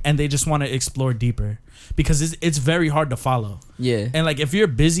anime, and they just want to explore deeper because it's very hard to follow. yeah And like if you're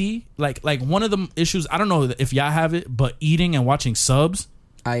busy, like one of the issues, I don't know if y'all have it, but eating and watching subs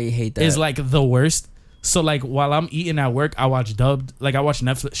I hate that is like the worst. So like while I'm eating at work, I watch dubbed. Like I watch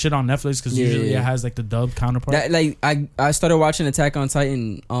Netflix shit on Netflix because Yeah, usually yeah. it has like the dubbed counterpart. that like I started watching Attack on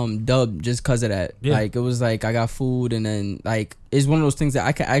Titan dubbed just because of that. Yeah. Like it was like I got food and then like it's one of those things that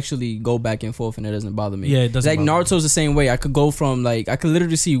I can actually go back and forth and it doesn't bother me. Yeah, it doesn't Like bother me. Naruto's the same way. I could go from like I could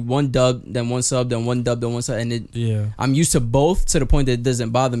literally see one dub, then one sub, then one dub, then one sub, and Yeah. I'm used to both to the point that it doesn't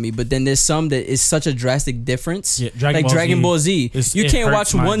bother me. But then there's some that is such a drastic difference. Yeah, Like Dragon Ball Z. You it can't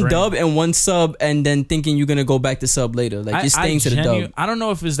hurts watch my one brain. dub and one sub and then thinking you're gonna go back to sub later. Like you're staying to the dub. I don't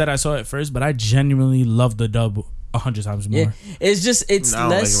know if it's that I saw it first, but I genuinely love the dub 100 times more. Yeah. It's just it's I don't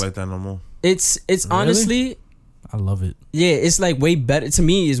less like it like that no more. it's Really? honestly I love it. yeah, it's like way better to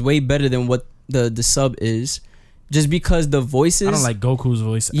me. Is way better than what the sub is, just because the voices. I don't like Goku's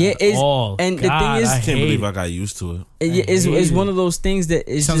voice Yeah, at it's- all. and the thing God, is- I I can't hate believe it. I got used to it. It's hate one it. of those things that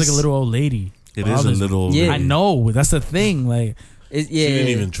It is sounds like a little old lady. It is a Bothers me. little. Yeah. I know. That's the thing. Like, yeah. She didn't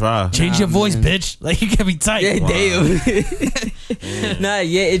even try. change Nah, your voice, man. bitch. Like, you can be tight. Yeah, Wow. damn. Nah,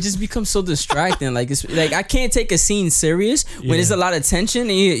 yeah, it just becomes so distracting. Like it's like I can't take a scene serious when Yeah. there's a lot of tension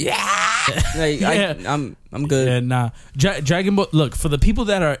and you, like Yeah. I'm good. Yeah, nah. Dragon Ball. Look, for the people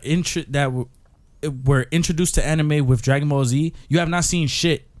that are were introduced to anime with Dragon Ball Z, you have not seen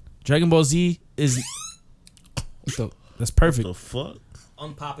shit. Dragon Ball Z is So, that's perfect. The fuck?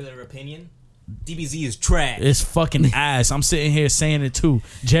 Unpopular opinion: DBZ is trash. It's fucking ass. I'm sitting here saying it too,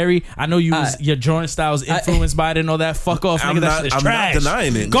 Jerry. I know your drawing style is influenced by it and all that. Fuck off, nigga. That shit is I'm trash. not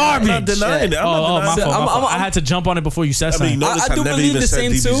denying it. Garbage. I'm not denying it. I'm Oh, not my denying it. fault. My fault. I'm- I had to jump on it before you said I mean, something. notice I I do never believe even the said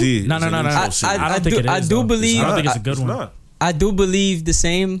same too. DBZ. No, no, no, no, no. I I don't think it is. I do though. believe- I don't think it's a It's good one. not. I do believe the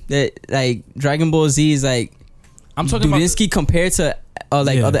same that like Dragon Ball Z is like I'm talking about. Dubinsky compared to Yeah.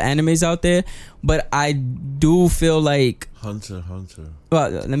 other animes out there, but I do feel like Hunter. well,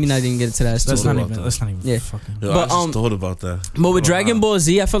 let me not even get into that. Let's story. not about even. that. Let's not even. Yeah. Fucking. Yo, But, I just thought about that. But with Dragon Ball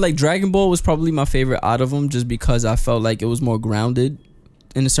Z, I felt like Dragon Ball was probably my favorite out of them, just because I felt like it was more grounded.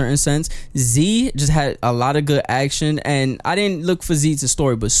 in a certain sense. Z just had a lot of good action, and I didn't look for Z to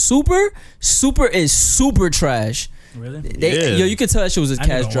story, but Super is super trash. Really? Yo, you could tell that shit was a I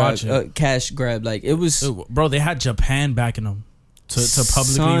didn't watch cash grab. Like it was, bro. They had Japan backing them to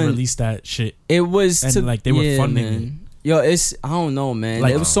publicly release that shit. It was And like they were funding it. Yo, it's I don't know, man.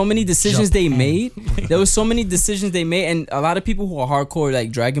 Like, there was so many decisions they Japan. made. There was so many decisions they made, and a lot of people who are hardcore like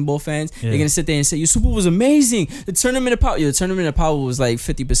Dragon Ball fans, they're gonna sit there and say, "Your Super was amazing." The Tournament of Power, the Tournament of Power was like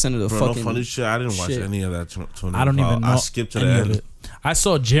 50% of the Bro, fucking. no funny shit. I didn't watch any of that tournament. I don't even know. I skipped to the any of end. it. I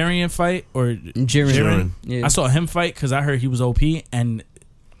saw Jarian fight or Jiren. Yeah. I saw him fight because I heard he was OP and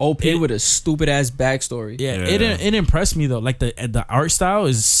OP with a stupid ass backstory. yeah. It impressed me though. Like the art style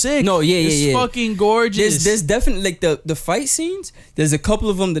is sick. No, it's fucking gorgeous. There's definitely like the fight scenes. There's a couple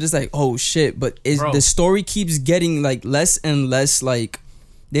of them that is like, oh shit, but the story keeps getting like less and less like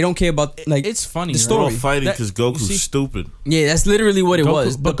they don't care about like it's funny. the right? story. We're all fighting because Goku's you see- stupid. Yeah, that's literally what it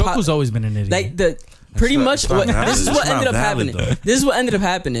was. But Goku's always been an idiot. like pretty not- much it's not what, valid. this is It's what not ended up valid, happening. though. This is what ended up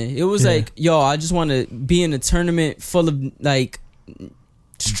happening. It was like, yo, I just want to be in a tournament full of like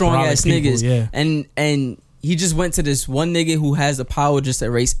strong ass Brolic people, niggas, yeah. and he just went to this one nigga who has the power just to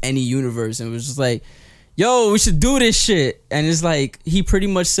erase any universe, and was just like, yo, we should do this shit. And it's like he pretty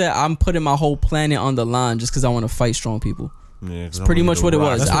much said, I'm putting my whole planet on the line just because I want to fight strong people. Yeah, It's pretty much what it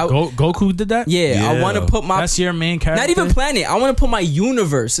was. That's what Goku did that. Yeah, I want to put my That's your main character. not even planet. I want to put my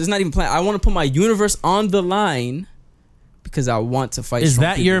universe. It's not even planet. I want to put my universe on the line because I want to fight. Is strong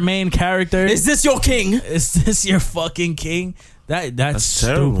that people. your main character? Is this your king? Is this your fucking king? That's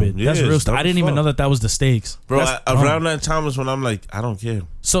terrible. stupid. Yeah, That's real. it's dumb I didn't even fuck. know that was the stakes, Bro, That's dumb. around that time is when I'm like, I don't care.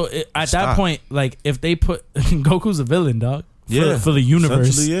 So at that Stop. point, like if they put Goku's a villain, dog. For the universe.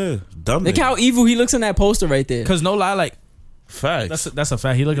 Essentially, yeah. Dumb. Look nigga. how evil he looks in that poster right there. Because no lie, like Facts. that's a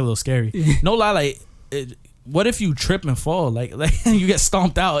fact. He look a little scary. No lie, like. What if you trip and fall? Like you get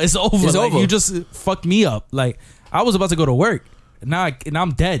stomped out. It's over. It's Like, over. You just fucked me up. Like I was about to go to work. Now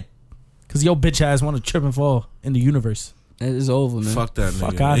I'm dead. Cause your bitch ass want to trip and fall in the universe. It is over, man. Fuck that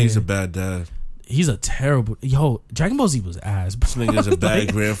Fuck nigga. outta He's here. a bad dad. He's a terrible. Yo, Dragon Ball Z was ass. Bro. This nigga's a bad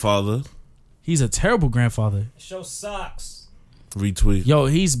Like, grandfather. He's a terrible grandfather. Show sucks. Retweet. Yo,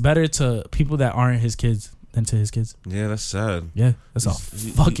 he's better to people that aren't his kids than to his kids. Yeah, that's sad. Yeah, that's a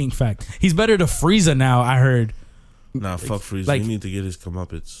fucking fact. He's better to Frieza now. I heard. Nah, fuck Frieza. like- he need to get his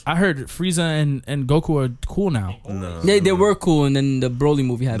comeuppance. I heard Frieza and Goku are cool now. No. They were cool, and then the Broly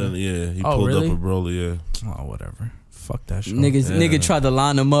movie happened. Then, yeah, he Oh, pulled really? up a Broly, yeah. Oh, whatever. Fuck that shit. Nigga tried to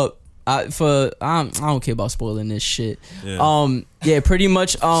line them up. I don't care about spoiling this shit. Yeah. Pretty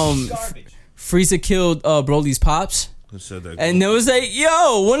much. Garbage. Frieza killed Broly's pops. Who said that? And it was like,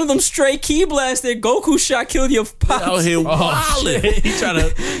 yo, one of them stray key blasts that Goku shot killed your pops. out here Oh, wildin'. shit. He tried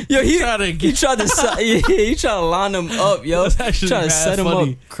to. Yo, he tried to he tried to line them up, yo. That's actually Trying to mad set him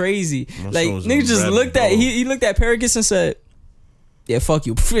funny. up crazy. My Like son's nigga just rabbit looked at dog. he looked at Paragus and said, "Yeah, fuck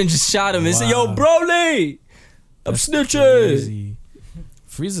you," and just shot him and said, "Yo, Wow. Broly, I'm That's snitching." crazy.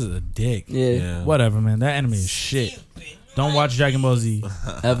 Frieza's a dick. Yeah, Whatever, man. That anime is shit. Don't watch Dragon Ball Z.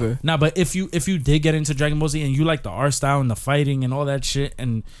 ever. Nah, but if you did get into Dragon Ball Z and you like the art style and the fighting and all that shit,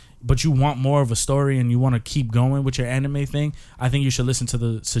 but you want more of a story and you want to keep going with your anime thing, I think you should listen to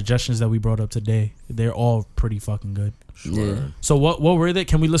the suggestions that we brought up today. They're all pretty fucking good. Yeah. So what were they?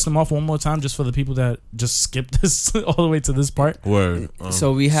 Can we list them off one more time just for the people that just skipped this all the way to this part? Word.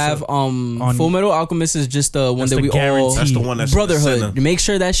 So we have Full Metal Alchemist is just the one That's that the we all guarantee. That's the one that's in the Brotherhood. center. Make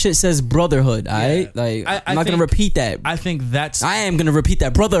sure that shit says Brotherhood. Alright, like I I'm not gonna think- repeat that. I think that's. I am gonna repeat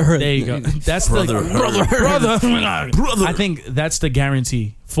that Brotherhood. There you go. That's Brotherhood. Brother. I think that's the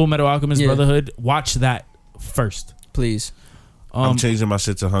guarantee. Full Metal Alchemist Yeah. Brotherhood. Watch that first. Please, I'm changing my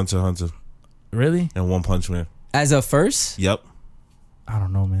shit to Hunter x Hunter Really? and One Punch Man. as a first. Yep. I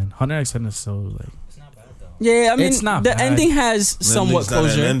don't know, man. Hunter x Hunter is so like. It's not bad though. Yeah, I mean, It's not the bad. ending has somewhat Ending's not an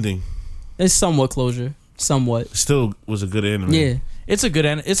closure. ending. It's somewhat closure. Somewhat. Still was a good anime. Yeah. It's a good.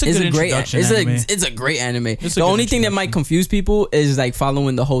 It's a good great. introduction. It's anime. it's a great anime. It's a The good only thing that might introduction. confuse people is like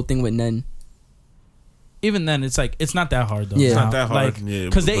following the whole thing with Nen. Even then, it's like it's not that hard though. Yeah. It's not that hard. Like, yeah,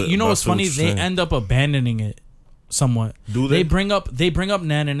 because they, but- you know but I what's feel funny? what They you're saying. end up abandoning it somewhat. Do They they? bring up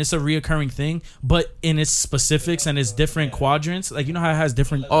Nen, and it's a reoccurring thing, but in its specifics and its different quadrants. Like you know how it has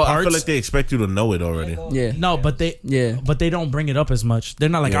different Oh, parts. I feel like they expect you to know it already. Yeah. No, but Yeah. they don't bring it up as much. They're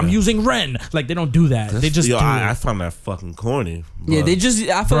not like I'm Yeah. using Ren. Like they don't do that. They just Yo, do I it. found that fucking corny. Yeah, but- they just.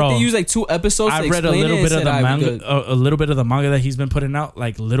 I feel Bro, like they use like 2 episodes. I to read a explain little it bit and of the said, "Alright, we manga, good." a little bit of the manga that he's been putting out,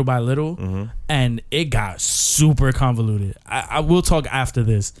 like little by little, and it got super convoluted. I will talk after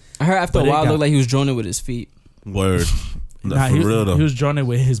this. I heard after a but it while, it got- looked like he was drawing it with his feet. Word. No, Nah, for he, real though. he was drawing it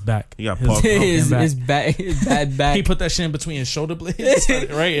with his back. He got his, parked. his back. bad back. He put that shit in between his shoulder blades.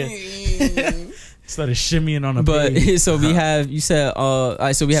 Started writing. Started shimmying on a But page. so we have, you said, all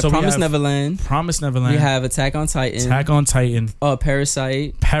right, so we have So we Promise have Neverland. Promise Neverland. We have Attack on Titan. Attack on Titan.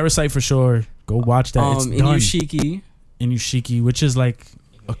 Parasite. Parasite for sure. Go watch that. It's done. Inushiki. Inushiki, which is like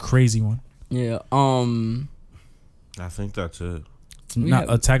a crazy one. Yeah. I think that's it.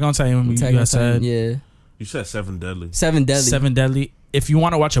 Not Attack on Titan. You Attack on guys said Titan, yeah. You said Seven Deadly. Seven Deadly. Seven Deadly. If you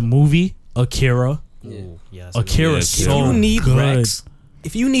want to watch a movie, Akira. Yeah. Ooh, yes. Akira's Yeah, so If you need good. Rex,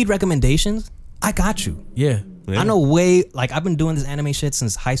 if you need recommendations, I got you. Yeah, Yeah. I know I've been doing this anime shit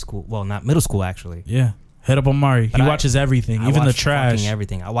since high school. Well, not middle school actually. yeah. Hit up Omari. But He I- watches everything, I even the watch trash. fucking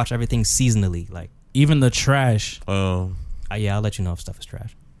everything. I watch everything seasonally. Like, Even the trash. yeah, I'll let you know if stuff is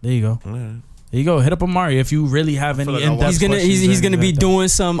trash. There you go. Alright. There you go. Hit up Omari if you really have feel any like I in-depth watched- He's gonna be doing. doing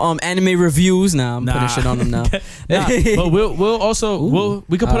some anime reviews now. I'm putting shit on him now. Nah, but we'll also Ooh.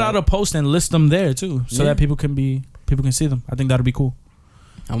 we could put out a post and list them there too, so Yeah. that people can see them. I think that'll be cool.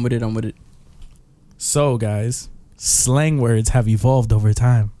 I'm with it. So guys, slang words have evolved over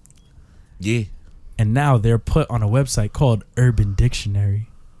time, Yeah. and now they're put on a website called Urban Dictionary.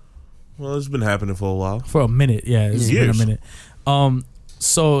 Well, it's been happening for a while. For a minute, yeah, it's been a Years. minute.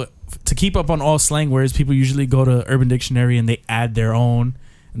 So to keep up on all slang words, people usually go to Urban Dictionary and they add their own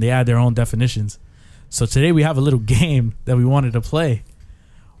definitions. So today we have a little game that we wanted to play,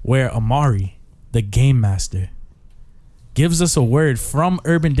 where Amari, the game master, gives us a word from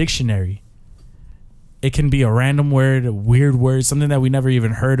Urban Dictionary. It can be a random word, a weird word, something that we never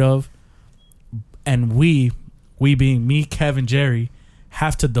even heard of, and we being me, Kev, and Jerry,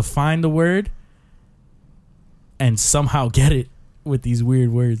 have to define the word and somehow get it with these weird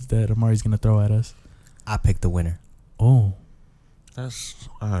words that Amari's gonna throw at us. I picked the winner. Oh, That's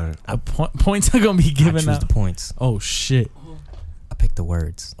alright. points are gonna be I given choose out. the points. Oh shit. I picked the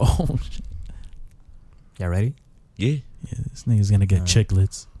words. Oh shit. Y'all ready? Yeah. Yeah, this nigga's gonna get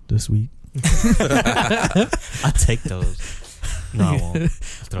chiclets this week. I'll take those. No, I won't. I'll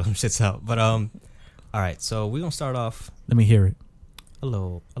throw some shits out. But all right. So we're gonna start off Let me hear it. a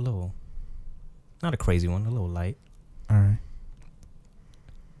little, not a crazy one, a little light. All right.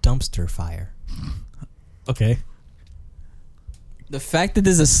 Dumpster fire. Okay. The fact that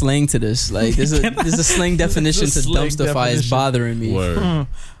there's a slang to this, like there's a slang definition to There's a slang dumpster fire is definition. bothering me. Word.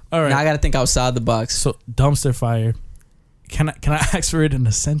 All right. Now I gotta think outside the box. So dumpster fire. Can I ask for it in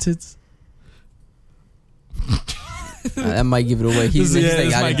a sentence? That might give it away. He's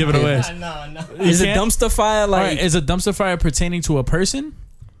This like, might give it away. No. Is a can't- dumpster fire All like? right. Is a dumpster fire pertaining to a person?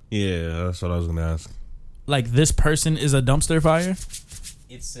 Yeah, that's what I was gonna ask. Like this person is a dumpster fire?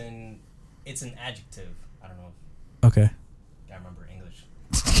 It's an adjective. I don't know Okay. if I remember English.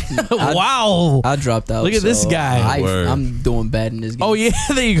 Wow. I dropped out. Look at this so guy. Word. I'm doing bad in this game. Oh yeah,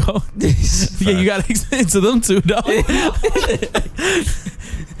 there you go. Yeah, you gotta explain to them too, dog.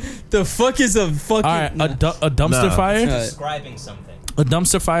 The fuck is a fucking? All right, a dumpster Nah. fire. Describing something. A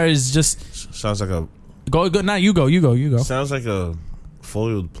dumpster fire is just Sounds like a go. Now you go. sounds like a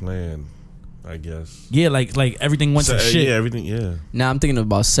foiled plan, I guess. Yeah, like everything went to shit. Yeah, everything. Yeah, Nah, I'm thinking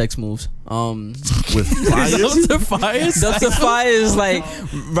about sex moves. with fires. Dumpster fires. Dumpster fire is like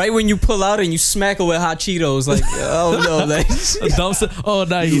right when you pull out and you smack it with hot Cheetos. Like, oh no, like A dumpster. Oh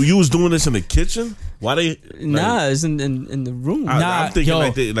no, you was doing this in the kitchen? Why they? nah, it's in the room. I'm thinking yo,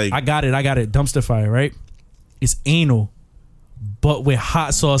 like they, like I got it. Dumpster fire, right? It's anal, but with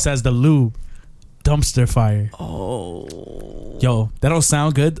hot sauce as the lube. Dumpster fire. Oh, Yo, that don't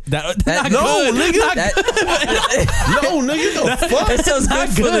sound good. That not no, good. nigga. Not no, nigga, the fuck. that sounds Not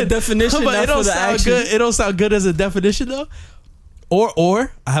good for the good. definition, but not it don't for the sound action. good. It don't sound good as a definition though.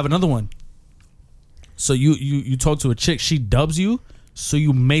 Or I have another one. So you talk to a chick, she dubs you, so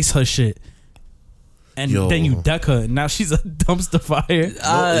you mace her shit, and Yo. then you deck her. And now she's a dumpster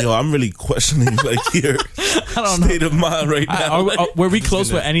fire. Yo, I'm really questioning like your I don't know. state of mind right now. Were we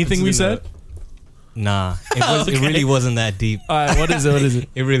close with anything we said? Nah, it really wasn't that deep. All right, what is it?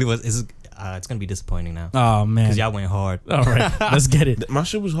 It really was. It's gonna be disappointing now Oh man. because y'all went hard. All right, let's get it. My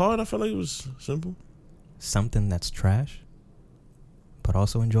shit was hard. I felt like it was simple. Something that's trash, but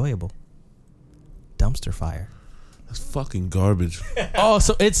also enjoyable. Dumpster fire. That's fucking garbage. Oh,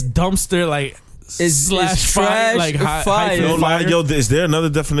 so it's dumpster like slash it's fire, trash, like fire. hyphen Yo, fire. like, yo, is there another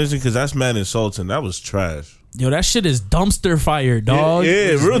definition? Because that's mad insulting. That was trash. Yo, that shit is dumpster fire, dog.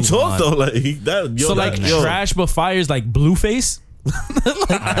 Yeah, real move talk on. though. Like that. Yo, So like that, yo, trash but fire is like Blueface.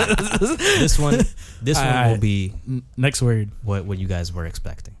 This one will Alright. be Next word. what you guys were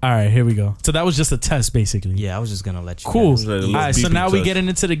expecting. All right, here we go. So that was just a test, basically. Yeah, I was just gonna let you. Cool. guys- Right, a All little right, so beeping now we touch. getting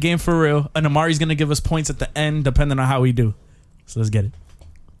into the game for real, and Amari's gonna give us points at the end, depending on how we do. So let's get it.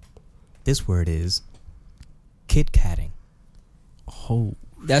 This word is Kit Katting. Oh,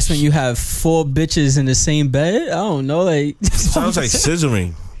 That's when you have 4 bitches in the same bed. I don't know, like Sounds like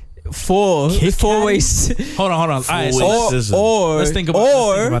scissoring. four ways, hold on. All right, so Four-way scissor. or let's think about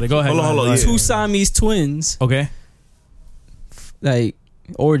it. Go ahead. Hold on, go ahead. yeah. 2 Siamese twins, Okay. like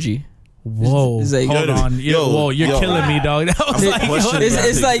orgy. Whoa. It's like- hold Yo, on. yo, You're yo. killing me, dog. That was I'm like, questioning It's, that.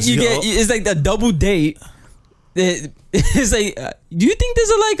 it's like you get. It's like a double date. It's like, do you think there's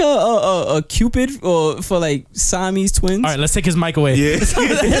a Cupid or for like Siamese twins? all right, let's take his mic away. Yeah.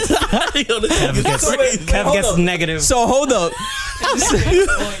 Kev gets negative. So hold up.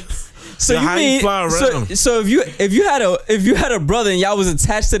 So Yeah, you how you mean fly around? so if you had a brother and y'all was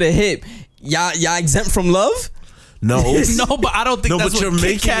attached to the hip, y'all exempt from love? No. No, but I don't think No, that's but what you're Kit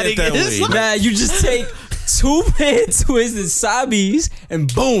making it Katting that is. way. Nah, you just take 2 pair twins and Siamese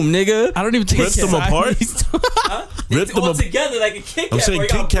and boom, nigga. I don't even think Rip them apart? Rip them all apart. together like a Kit Kat. I'm saying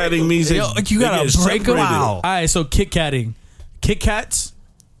Kit Katting means they, Yo, you they gotta get break them. separated. All right, so Kit Katting. Kit Kats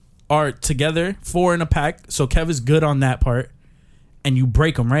are together, 4 in a pack. So Kev is good on that part. And you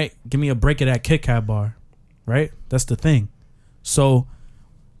break them, right? Give me a break of that Kit Kat bar, right? That's the thing. So,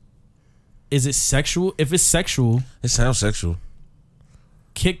 is it sexual? If it's sexual, It sounds sexual.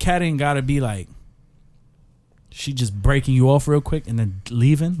 Kit Katting gotta be like, she just breaking you off real quick and then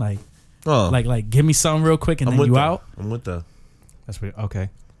leaving, like give me something real quick and I'm then with you that. out. I'm with that. That's pretty okay.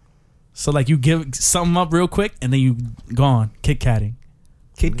 So like you give something up real quick and then you gone. Kit Katting.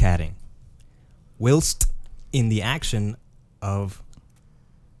 Kit Katting. Whilst in the action of.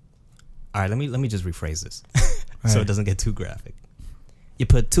 All right, let me just rephrase this so Right. it doesn't get too graphic. You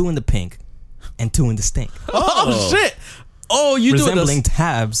put 2 in the pink and 2 in the stink, Oh shit! Oh, you doing resembling this?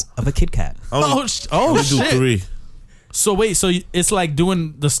 tabs of a Kit Kat. Oh Only do shit! 3. So wait, so it's like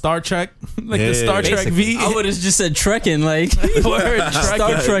doing the Star Trek, like the Yeah, Star Trek basically. V. I would have just said trekking, like Word,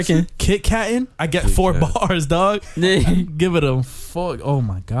 start trekking. Kit Katting. I get 4 Kat. bars, dog. Yeah. Give it a fuck. Oh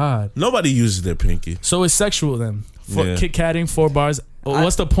my god. Nobody uses their pinky. So it's sexual then. Yeah. Kit Katting, 4 bars.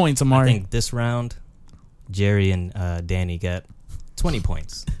 What's the points, I Amari? think this round, Jerry and Danny get 20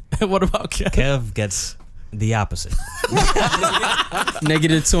 points. What about Kev? Kev gets the opposite.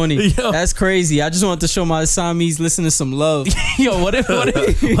 Negative 20. Yo. That's crazy. I just wanted to show my Siamese listeners some love. Yo, what if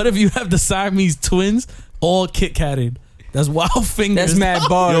you have the Siamese twins all Kit Katted? That's wild fingers. That's mad Yo,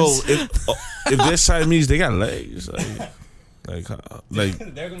 bars. if they're Siamese, they got legs. Like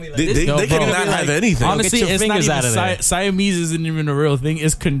They're gonna be like, they Yo, bro. cannot have anything. Honestly, Get your it's not fingers even out of there. Siamese isn't even a real thing.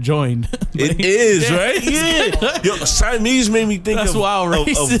 It's conjoined. It is, right? Yeah. Yo, Siamese made me think That's of wild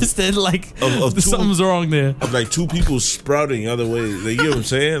racist and like of two- something's wrong there. of like 2 people sprouting other way. Like, you know what I'm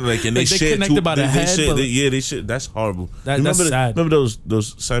saying? Like, and they Like, they share connected 2. by the head, share, but- they share. That's horrible. That's remember sad. Remember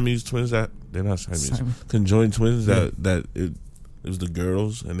those Siamese twins that they're not Siamese, conjoined twins that it was the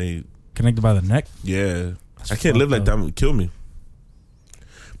girls and they Connected by the neck. I can't fucked live like up. that. It would kill me.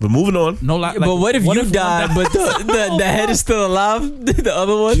 But moving on, No, like, But what if you one die, but the head is still alive? The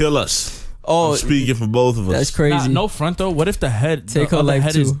other one? kill us. Oh, I'm speaking for both of us. that's crazy. Nah, no front though. What if the head, Take the her other life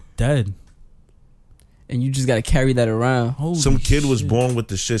head is too. dead? And you just got to carry that around. Holy Some kid was shit. born with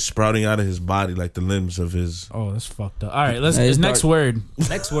the shit sprouting out of his body, like the limbs of his. Oh, that's fucked up. All right, let's. That is Next dark. word.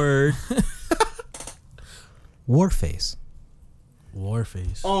 next word. Warface.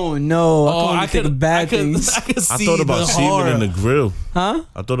 Warface. Oh, no. I couldn't think of bad things. I could I see thought about the semen horror. in the grill. Huh?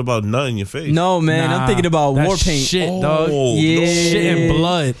 I thought about nut in your face. No, man. Nah, I'm thinking about that war paint. Shit, dog. Oh, Yeah. Shit and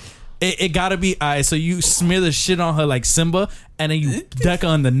blood. It gotta be. Alright, so you smear the shit on her like Simba, and then you deck her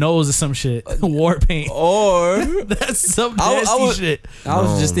on the nose or some shit. War paint. Or That's some I nasty was- shit. I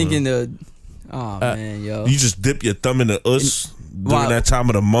was No, just no. thinking the. Oh, man, yo. You just dip your thumb in the us during Wow. that time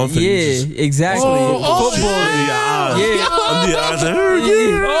of the month. And Yeah, you just, exactly. Oh, Football. under your eyes. Yeah. Under your eyes.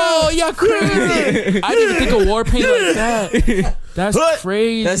 Like, Oh, y'all crazy! I didn't even think of war paint like that. That's What?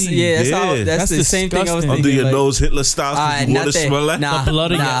 crazy. That's how. Yeah. That's That's the same thing I was disgusting. thinking. Under your like, nose, Hitler style. Alright, You not want to that. smell that? Nah. the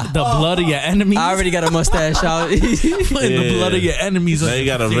blood of the blood of your enemies. I already got a mustache out. putting the Yeah. blood of your enemies. Now on you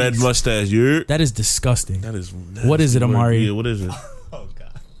got a your red face. mustache. You. That is disgusting. That is. What is it, nasty work. Amari? Yeah, what is it? Oh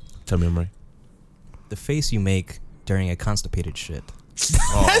god. Tell me, Amari. The face you make during a constipated shit.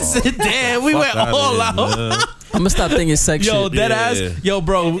 That's it. Damn, we went all out. I'm gonna stop thinking sex Yo, shit. dead Yeah. ass. Yo,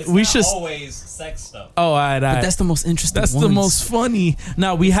 bro, we should. always sex stuff. Oh, all right. But that's the most interesting. That's the ones. most funny.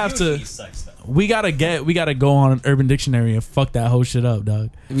 Now we have to. sex stuff. We gotta go on Urban Dictionary and fuck that whole shit up, dog.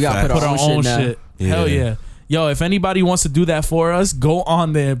 We gotta Facts. put Put our our own own shit now. shit. Hell Yeah. yeah. Yo, if anybody wants to do that for us, go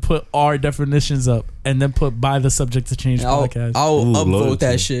on there and put our definitions up, and then put by the subject to change podcast. I'll Ooh, upvote loyalty.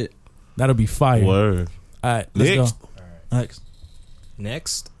 that shit. That'll be fire. Word. All right, let's Next. go. Next.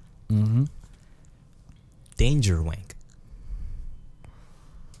 Next, Mm-hmm. danger wank.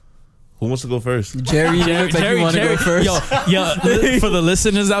 Who wants to go first? Jerry, you look like you want to go first. Yo, for the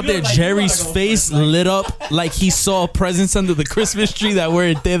listeners out there, Jerry's face lit up like he saw presents under the Christmas tree that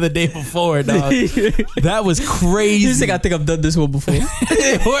weren't there the day before, dog. That was crazy. You think I think I've done this one before?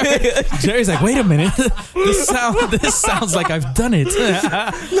 Jerry's like, wait a minute, this sounds like I've done it.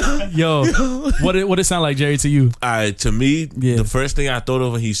 Yo, what it sound like, Jerry, to you? To me, Yeah. the first thing I thought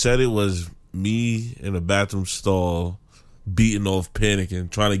of when he said it was me in a bathroom stall, beating off, panicking,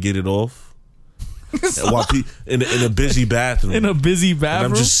 trying to get it off. While in a busy bathroom. In a busy and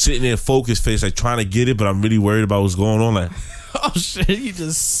bathroom. I'm just sitting there, focused face, like trying to get it, but I'm really worried about what's going on. Like, oh shit, you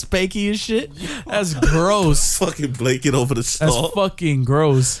just spanky and shit. That's gross. fucking blanket over the That's stall. fucking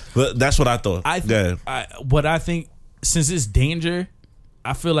gross. But that's what I thought. I think since it's danger,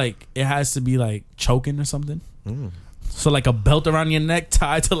 I feel like it has to be like choking or something. So like a belt around your neck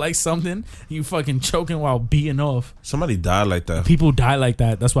tied to like something, you fucking choking while beating off. Somebody died like that. People die like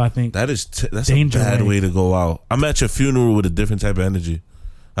that. That's why I think That's Danger a bad wank. way to go out. I'm at your funeral with a different type of energy.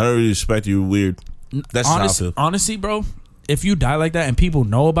 I don't really respect you. You're weird. That's how I feel. Honestly, bro, if you die like that and people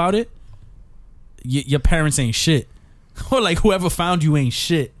know about it, your parents ain't shit. Or like whoever found you ain't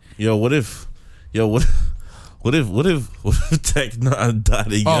shit. What if Tech Nine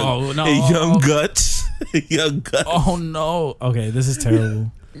died a young guts? Young guts. Oh no. Okay, this is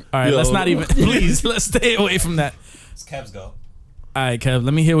terrible. All right, let's not even. Please, let's stay away from that. It's Kev's go. All right, Kev,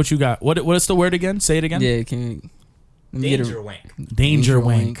 let me hear what you got. What is the word again? Say it again. Yeah, let me get Danger wank. Danger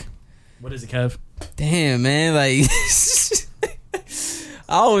wank. What is it, Kev? Damn, man, like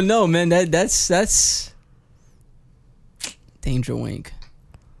I don't know, man. That's danger wank.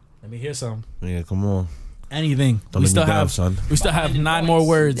 Let me hear some. Yeah, come on. Anything. Don't let me down, son. We still have 9 more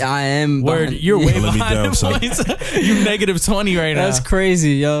words. I am Word. behind- You're way Don't let me behind down, the son. points. You negative 20 right now. That's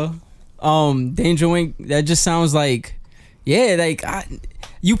crazy, yo. Danger wank. That just sounds like, yeah, like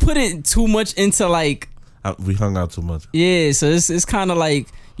you put it too much into like, We hung out too much. yeah. So it's kind of like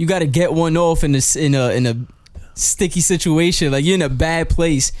you got to get one off in a sticky situation. Like you're in a bad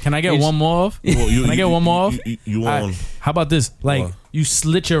place. Can I get It's- one more off? Well, Can I get one more off? You All on? right, how about this? Like What? you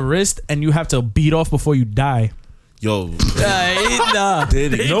slit your wrist and you have to beat off before you die. Yo, Nah.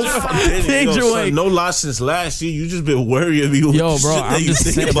 Danger wank. no lie since last year. You just been worrying me. With Yo, shit bro, that I'm you just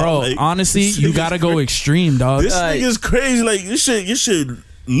think saying, about, bro. like, Honestly, this you nigga's gotta go crazy. extreme, dog. This nigga's crazy. Like this shit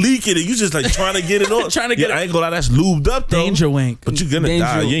leaking it. You just like trying to get it off. Trying to get yeah, it- I ain't gonna lie, that's lubed up though. Danger wank. But you're gonna Danger-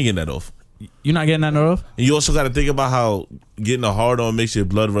 die. You ain't getting that off. You're not getting that off? And you also got to think about how getting a hard on makes your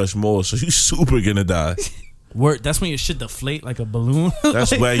blood rush more. So you super gonna die. Word. That's when your shit deflate like a balloon.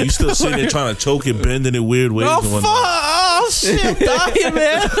 That's why you still sitting there trying to choke it, bending it weird ways. Oh and fuck! whatnot. Oh shit! I'm dying,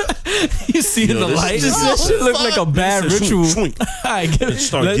 man. You seeing Yo, the this light? is- This shit look like a bad Swing, ritual. swing. Alright, give-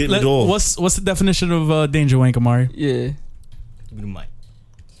 Start getting it off. What's the definition of danger wank, Amari? Yeah. Give me the mic.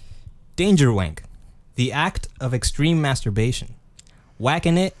 Danger wank. The act of extreme masturbation.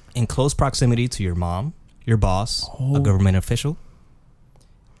 Whacking it in close proximity to your mom, your boss, a government official.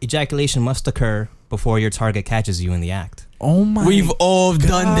 Ejaculation must occur before your target catches you in the act. Oh my! We've all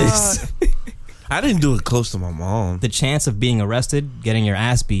done this. I didn't do it close to my mom. The chance of being arrested, getting your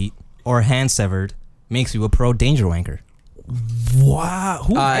ass beat, or hand severed makes you a pro danger wanker. Wow.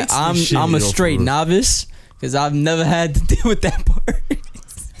 Who writes I'm this shit? a yo, straight for real. novice because I've never had to deal with that part.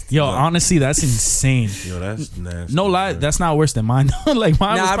 Yo, honestly, that's insane. Yo, that's nasty. No lie, man. that's not worse than mine. Like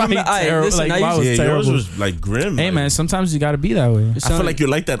mine Nah, was I probably remember- alright, terrible. listen, Like I mine used was Yeah, terrible. yours was like grim. Hey like, man, sometimes you gotta be that way. I feel like you're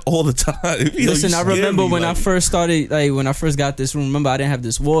like that all the time. Yo, Listen, you I scare remember me, when I like- first started, like when I first got this room. Remember, I didn't have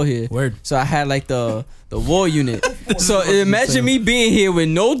this wall here, Word. so I had like the wall unit. So imagine me being here with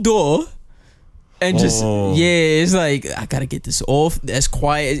no door. And just Oh. yeah, it's like I gotta get this off. That's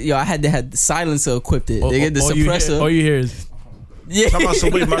quiet. Yo, I had to have the silencer equipped. They get the suppressor. All you hear is Yeah, Talking about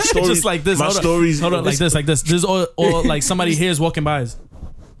some way, my story, just like this. My Hold on. stories. Hold on, like this, like this. This is all like somebody here is walking by us.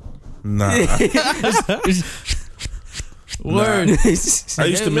 Nah, Word. I used to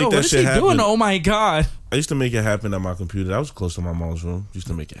Yo, make what that is shit he happen. doing? Oh my god. I used to make it happen at my computer. I was close to my mom's room. Used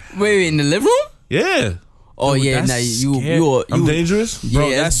to make it happen. wait, in the living room? Yeah, Oh Dude, yeah, that's now you scary. I'm dangerous. Yeah, Bro,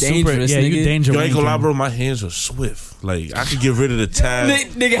 that's super- dangerous. Yeah, you nigga. danger Yo, I ain't gonna lie, wanking. bro. My hands are swift. Like I could get rid of the tab.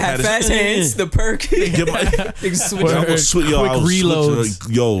 Nigga had Had fast his- hands. The perk. Get my- Nigga switch Word. I was Quick switching, reloads.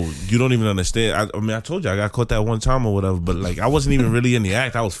 like, yo, you don't even understand. I mean, I told you I got caught that one time or whatever, but like I wasn't even really in the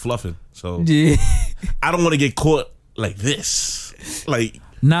act. I was fluffing. So Yeah. I don't want to get caught like this. Like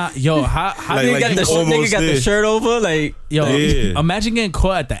Nah, yo, how Like- do like you you get the almost nigga got the there. shirt over, like yo? Yeah. Imagine getting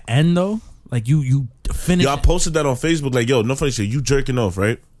caught at the end though. Like you finish. Yo, I posted that on Facebook. Like, yo, no funny shit. You jerking off,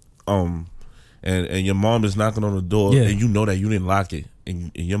 right? And your mom is knocking on the door, Yeah. and you know that you didn't lock it,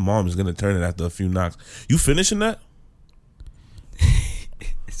 and your mom is gonna turn it after a few knocks. You finishing that?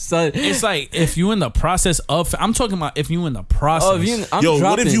 son. It's like if you in the process of. I'm talking about if you in the process. Oh, if you, I'm Yo,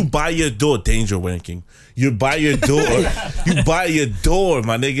 dropping. what if you buy your door danger wanking? You buy your door, you buy your door,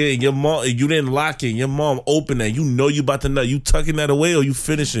 my nigga, and your mom, you didn't lock it. Your mom opened that. You know you about to nut. You tucking that away or you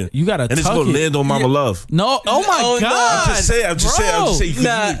finishing? You gotta and it's tuck gonna it. land on Mama Love. No, oh my Oh, no. god! I'm just saying. I'm just saying. You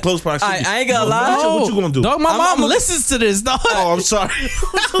Nah. in close proximity. I ain't gonna lie. What you gonna do? Dog, my I'm- mom listens to this, dog. Oh, I'm sorry.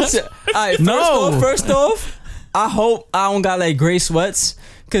 Alright, No. first off, I hope I don't got like gray sweats.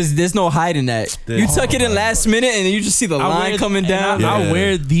 Cause there's no hiding that. You tuck it in last minute and then you just see the line coming down. Yeah. I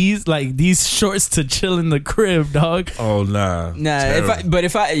wear these shorts to chill in the crib, dog. Oh nah. Nah, Terrible.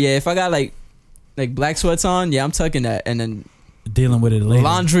 if I got like black sweats on, yeah, I'm tucking that, and then Dealing with it later.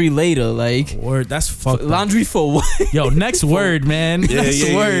 laundry later, like Word, that's fucked up. laundry for what? Yo, next word, man. Next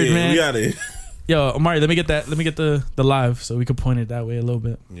word, man. We got it. Yo, Amari, let me get the live so we could point it that way a little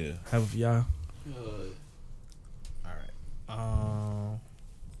bit. Yeah. Have y'all.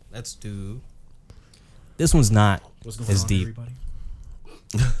 Let's do. This one's not as deep. everybody?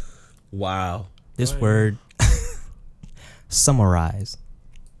 Wow. This word, summarize.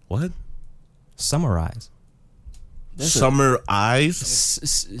 What? Summarize. Summer eyes.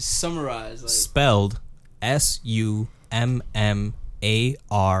 Summarize, like Spelled SUMMARIZE.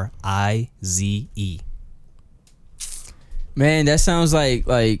 man, that sounds like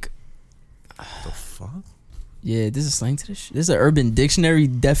The fuck? yeah. This is slang to this shit. This is an Urban Dictionary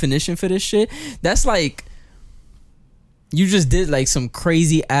definition for this shit. That's like you just did like some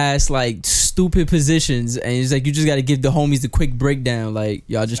crazy ass like stupid positions, and it's like you just got to give the homies the quick breakdown. Like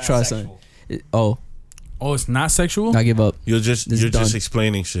y'all just try something. Oh, It's not sexual? I give up. You're just This is just done.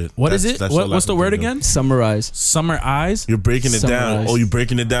 explaining shit. What is it? That's all I What's the can word think of. again? Summarize. Summer eyes? You're breaking it down. Summarize. Oh, you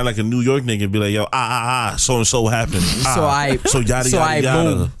breaking it down like a New York nigga. Be like, yo, so and so happened. So I so yada so I yada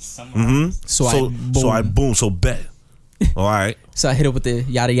yada. boom. Mm-hmm. So I boom. So I boom. So bet. All right. So I hit it with the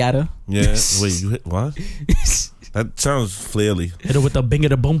yada yada. Yeah. Wait, you hit what? That sounds flaily. Hit it with the bing of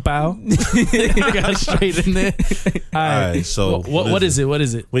the boom pow. Got straight in there. All right, so what is it? What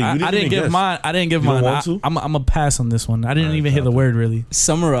is it? Wait, you I didn't didn't even give guess. mine. I didn't give You don't mine. want to? I'm a pass on this one. I didn't even hear the word really.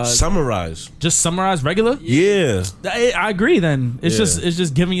 Summarize. Summarize. Just summarize regular. Yeah. I agree. Then it's Yeah.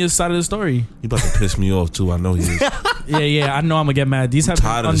 just giving you the side of the story. You about to piss me off too. I know he is. Yeah. I know I'm gonna get mad. These have been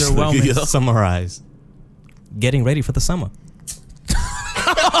Tired of this nigga, underwhelming. yo. Summarize. Getting ready for the summer.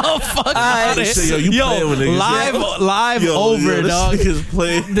 They say, yo, you playing with niggas. live Yo, over, yo, this dog. nigga's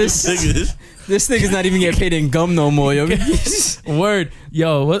playing. This- niggas. This nigga's not even getting paid in gum no more, yo. Word,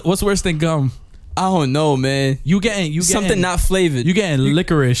 yo, what's worse than gum? I don't know, man. You getting Something not flavored. You getting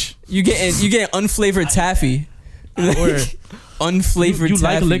licorice? You getting unflavored taffy. Word. Unflavored You taffy.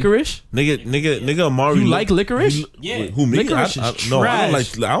 like licorice? Nigga, Amari. You like licorice? Wait, who me? Licorice I is no, I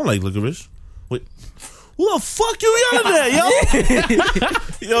trash. don't like licorice. Wait, who the fuck you yelling at,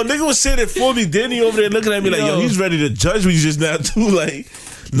 yo? Yo, nigga was saying it for me. Danny over there looking at me like, yo, he's ready to judge me just now too. Like,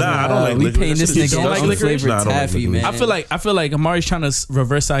 nah, I don't like we licorice. paying this That shit nigga don't like licorice? unflavored Nah, I don't like taffy, licorice. man. I feel like Amari's trying to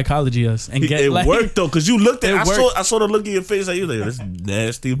reverse psychology us and get It like, worked though, cause you looked at. It worked. I saw the look in your face. Like you like this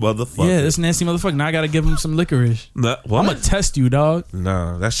nasty motherfucker. yeah, this nasty motherfucker. Now I gotta give him some licorice. Nah, what? I'm gonna test you, dog.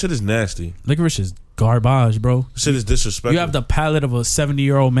 Nah, that shit is nasty. Licorice is garbage, bro. Shit is disrespectful. You have the palate of a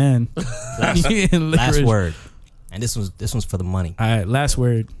 70-year-old man. Last Licorice. word. And this one's for the money. All right, last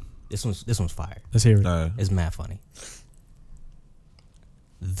word. This one's fire. Let's hear it. Nah. It's mad funny.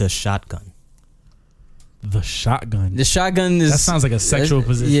 The shotgun. The shotgun. The shotgun is That sounds like a sexual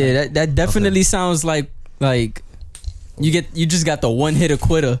position. Yeah, that definitely sounds like you just got the one hitter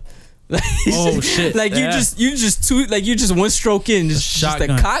quitter. Like, Oh, shit. Like Yeah. you just one stroke in, just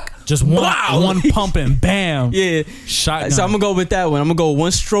Shotgun. a cock. Just one pump and bam. Yeah. Shotgun. So I'm gonna go with that one. I'm gonna go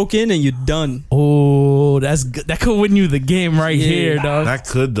one stroke in and you're done. Oh, that's good. That could win you the game right Yeah. here, dog. That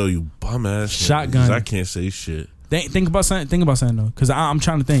could though, you bum ass. Shotgun. niggas. I can't say shit. Think about something. Think about something though, because I'm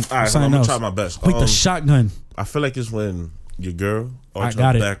trying to think. All right, I'm something gonna else. try my best. Wait, the shotgun. I feel like it's when your girl arch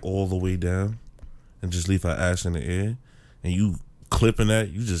got her it. back all the way down and just leave her ass in the air, and you clipping that.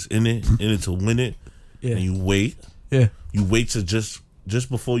 You just in it to win it, Yeah. and you wait. Yeah. You wait to just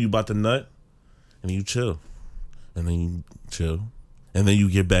before you about to nut, and you chill, and then you chill, and then you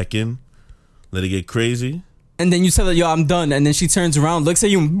get back in, let it get crazy. And then you tell her, yo, I'm done. And then she turns around, looks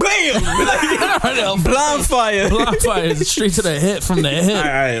at you, and bam! Blind fire. Blind fire straight to the hip from the hip.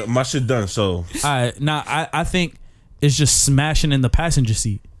 All right, my shit done. So All right, now I think is just smashing in the passenger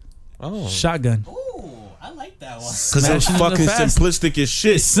seat. Oh, Shotgun. Ooh, I like that one. because it's Smashing in the fucking fast. simplistic as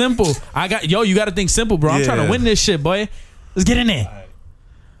shit. It's simple. You got to think simple, bro. I'm trying to Yeah. win this shit, boy. Let's get in there. Alright.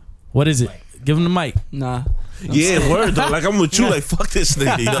 What is it? Give him the mic. Nah. Yeah, word though. Like I'm with you. Like fuck this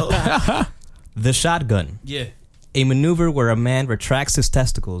nigga, yo. The shotgun. Yeah. A maneuver where a man retracts his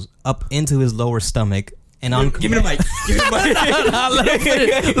testicles up into his lower stomach and on Give me the mic. Give me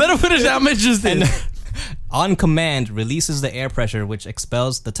the mic. Let him finish. I'm interested. on command releases the air pressure which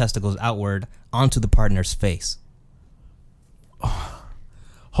expels the testicles outward onto the partner's face.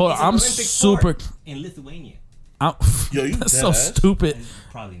 Hold on. I'm super. In Lithuania. Yo, you That's dead so ass? stupid.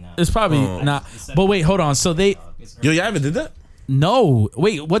 Probably not. It's probably not. But wait, hold on. So they. Yo, y'all ever did that? No.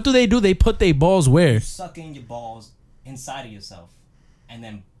 Wait, what do? They put their balls where? Suck in your balls inside of yourself and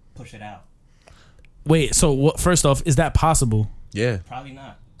then push it out. Wait, so what? First off, is that possible? Yeah. Probably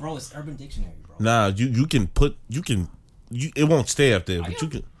not. Bro, it's Urban Dictionary, bro. Nah, you can put it won't stay up there, but you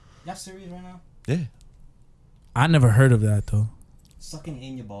can. Y'all serious right now? Yeah. I never heard of that though. Sucking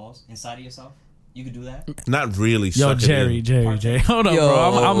in your balls inside of yourself? You could do that? Not really. Yo, suck it Jerry. Hold on, Yo.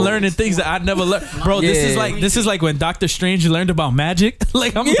 bro. I'm learning things that I never learned. Bro, Yeah. this is like when Doctor Strange learned about magic.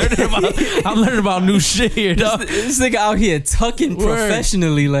 Like I'm learning about new shit here, dog. This nigga out here tucking Word.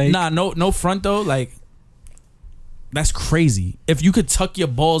 professionally, like. Nah, no front though. Like that's crazy. If you could tuck your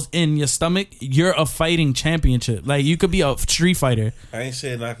balls in your stomach, you're a fighting championship. Like you could be a street fighter. in. I ain't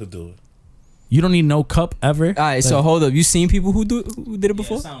saying I could do it. You don't need no cup ever. All right, so hold up. You seen people who did it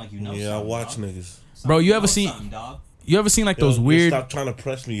before? Yeah, sound like you know Yeah, I something, watch dog. niggas. Bro, you ever Know seen- something, dog. You ever seen like those Yo, weird? Stop trying to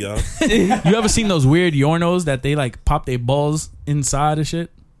press me, y'all. You ever seen those weird urinals that they like pop their balls inside of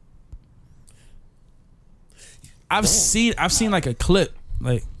shit? I've seen like a clip.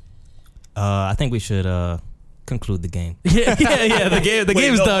 Like I think we should conclude the game. yeah. The Wait,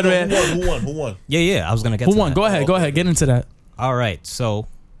 game's no, done, no, man. Who won? Yeah, I was gonna get Who to won? that. Go ahead. Get into that. All right, so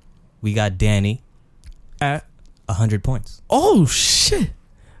we got Danny At 100 points. oh shit,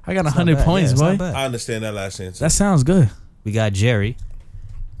 I got It's not 100 bad. points, Yeah, it's boy. not bad. I understand that last answer. That sounds good. We got Jerry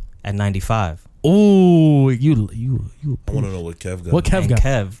at 95. Oh, you. I want to know what Kev got. What Kev and got?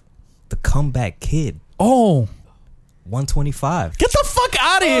 Kev, the comeback kid, Oh, 125. get the fuck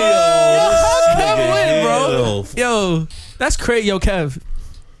out of here! Kev win, bro. Yo, that's crazy. Yo, Kev.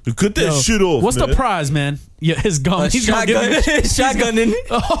 You cut that Yo, shit off. What's man. the prize, man? Yeah, his gun. He's gonna give you. Shotgunning.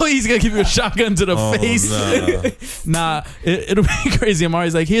 Oh, he's gonna give you a shotgun to the Oh, face. Nah, it'll be crazy.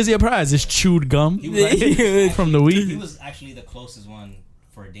 Amari's like, here's your prize. It's chewed gum from the He weed. was actually the closest one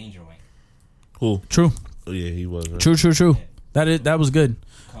for a danger wing. Who? True, Oh yeah, he was. Right? true. That was good.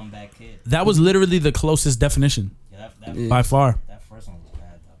 Comeback kid. That was literally the closest definition Yeah, that by far. that first one was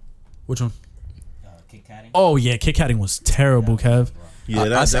bad though. Which one? Kit Katting. Oh yeah, Kit Katting was terrible, Kev. Yeah,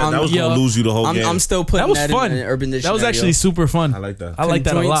 that was yo, gonna lose you the whole game. I'm still putting That was that fun. in an Urban Dictionary. That was actually super fun. I like that. I like that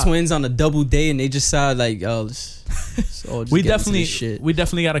a Conjoined lot. twins on a double date, and they just said like, "Oh, just get into this shit." We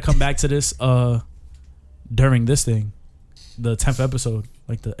definitely got to come back to this during this thing, the 10th episode,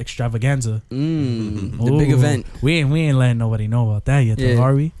 like the extravaganza, The big Ooh. event. We ain't letting nobody know about that yet, Yeah. though,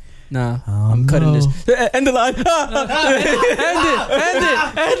 are we? Nah, Oh, I'm cutting no. this. End the line.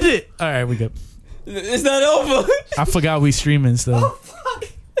 End it. All right, we good. It's not over. I forgot we streaming still.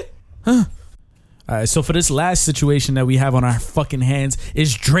 Huh. All right, so for this last situation that we have on our fucking hands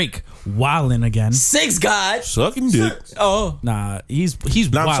is Drake wilding again. 6 God. Sucking dick. Oh, Nah, he's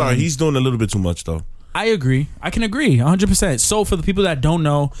No, I'm wilding. sorry. He's doing a little bit too much though. I agree. I can agree 100%. So for the people that don't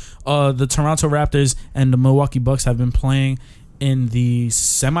know, the Toronto Raptors and the Milwaukee Bucks have been playing in the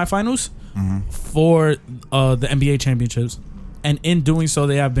semifinals for the NBA championships. And in doing so,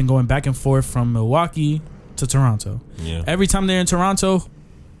 they have been going back and forth from Milwaukee to Toronto. Yeah. Every time they're in Toronto,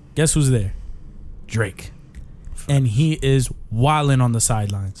 guess who's there? Drake. And he is wilding on the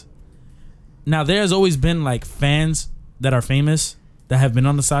sidelines. Now, there's always been like fans that are famous that have been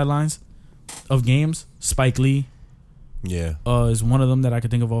on the sidelines of games. Spike Lee Yeah. is one of them that I could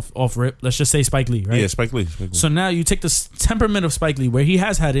think of off rip. Let's just say Spike Lee, right? Yeah. Spike Lee. So now you take the temperament of Spike Lee, where he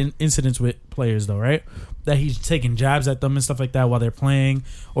has had incidents with players, though, right? That he's taking jabs at them and stuff like that while they're playing,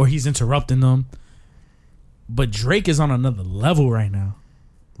 or he's interrupting them. But Drake is on another level right now.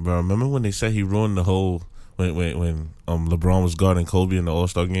 Bro, remember when they said he ruined the whole when LeBron was guarding Kobe in the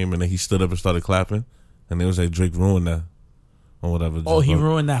All-Star game and then he stood up and started clapping and they was like Drake ruined that or whatever. Oh, he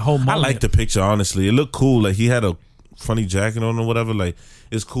ruined that whole moment. I like the picture, honestly. It looked cool. Like he had a funny jacket on or whatever. Like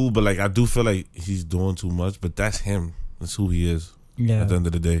it's cool, but like I do feel like he's doing too much. But that's him. That's who he is. Yeah. At the end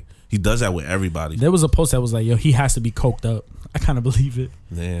of the day, he does that with everybody. There was a post that was like, "Yo, he has to be coked up." I kind of believe it,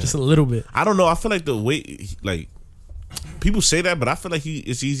 Yeah. just a little bit. I don't know. I feel like the way, like, people say that, but I feel like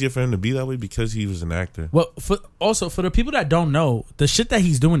it's easier for him to be that way because he was an actor. Well, for the people that don't know, the shit that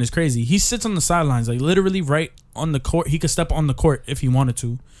he's doing is crazy. He sits on the sidelines, like literally right on the court. He could step on the court if he wanted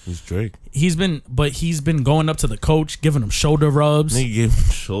to. He's Drake. He's been going up to the coach, giving him shoulder rubs. He gave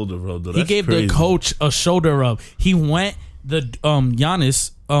him shoulder rub. Though. He gave the coach a shoulder rub. He went. The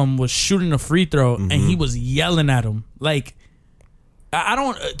Giannis was shooting a free throw and he was yelling at him. Like, I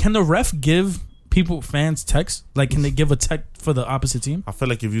don't. Can the ref give fans text? Like, can they give a text for the opposite team? I feel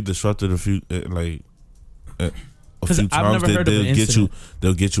like if you disrupted a few times, I've never heard of an incident.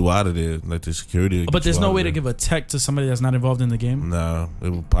 They'll get you out of there, like the security. But there's no way to give a tech to somebody that's not involved in the game. Nah, it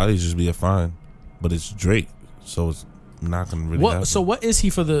would probably just be a fine. But it's Drake, so it's not gonna really happen. So what is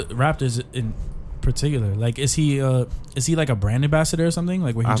he for the Raptors in particular? Like, is he like a brand ambassador or something?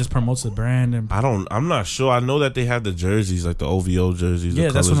 Like where he just promotes the brand? And I'm not sure. I know that they have the jerseys, like the OVO jerseys. Yeah,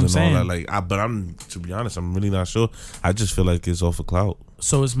 the that's what I'm saying. All that. But I'm, to be honest, I'm really not sure. I just feel like it's off of clout.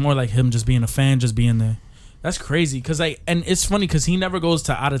 So it's more like him just being a fan, just being there. That's crazy, cause and it's funny because he never goes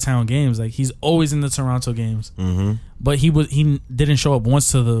to out of town games. Like he's always in the Toronto games, but he didn't show up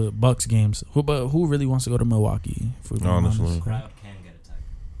once to the Bucks games. But who really wants to go to Milwaukee? If we're being Honestly, honest? The crowd can get attacked.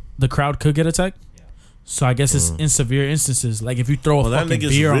 The crowd could get attacked. Yeah. So I guess it's in severe instances. Like if you throw a that fucking nigga's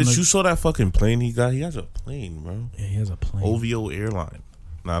beer rich. on You saw that fucking plane he got? He has a plane, bro. Yeah, he has a plane. OVO airline.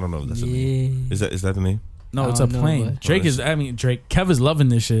 No, I don't know if that's the name. Is that the name? No, it's a plane. Drake is. I mean, Drake. Kev is loving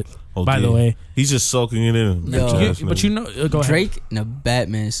this shit. Oh, by the way, he's just soaking it in. but you know, go ahead. Drake in a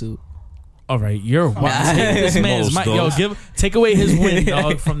Batman suit. All right, you're wild. This man's take away his win,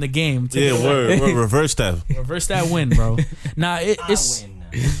 dog, from the game. We're reverse that. Reverse that win, bro. Nah, it's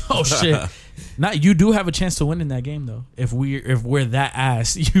oh shit. Now you do have a chance to win in that game though. If we're that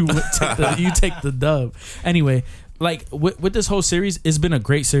ass, you take the dub. Anyway, like with this whole series, it's been a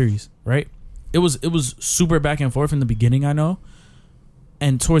great series, right? It was super back and forth in the beginning, I know,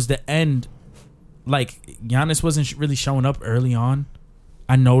 and towards the end, like Giannis wasn't really showing up early on.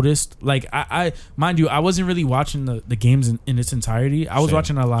 I noticed, like I mind you, I wasn't really watching the games in its entirety. I was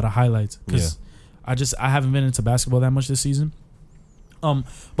watching a lot of highlights because I haven't been into basketball that much this season.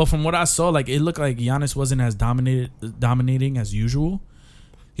 But from what I saw, like it looked like Giannis wasn't as dominating as usual.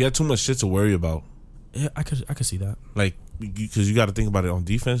 He had too much shit to worry about. Yeah, I could see that. Like, because you got to think about it on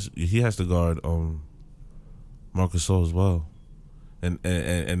defense. He has to guard Marcus Gasol as well, and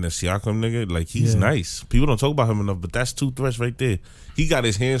the Siakam nigga. Like he's nice. People don't talk about him enough, but that's two threats right there. He got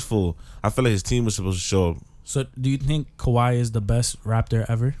his hands full. I feel like his team was supposed to show up. So, do you think Kawhi is the best Raptor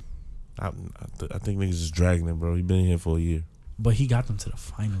ever? I think niggas is dragging him, bro. He been here for a year. But he got them to the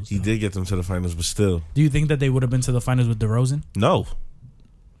finals. He did get them to the finals, but still. Do you think that they would have been to the finals with DeRozan? No.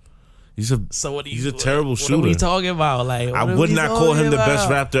 He's a terrible shooter. What are we talking about? Like, I would not call him the best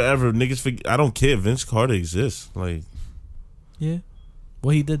Raptor ever. Niggas, I don't care. Vince Carter exists. Like, yeah.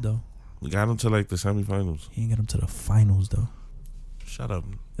 Well, he did though. We got him to like the semifinals. He ain't get him to the finals though. Shut up.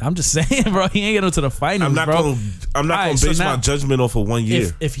 I'm just saying, bro. He ain't get him to the finals. I'm not gonna base my judgment off of 1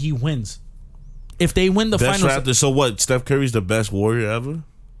 year. If he wins, if they win the best finals, Raptor. So what? Steph Curry's the best Warrior ever?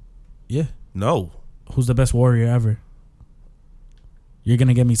 Yeah. No. Who's the best Warrior ever? You're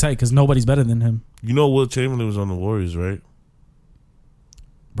gonna get me tight because nobody's better than him. You know Will Chamberlain was on the Warriors, right?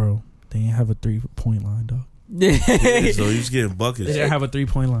 Bro, they didn't have a 3-point line, dog. Yeah, so he was getting buckets. They didn't have a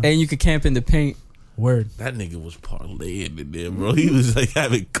 3-point line. And you could camp in the paint. Word. That nigga was parlaying in there, bro. He was like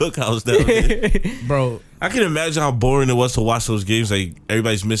having cookhouse down there. Bro, I can imagine how boring it was to watch those games. Like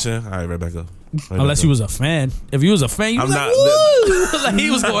everybody's missing. All right, right back up. Unless he was a fan. If he was a fan, you was like, woo! Like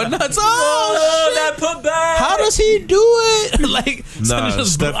he was going nuts. Oh, that put back. How does he do it? Like,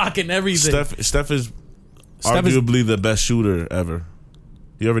 just Steph, blocking everything. Steph is arguably the best shooter ever.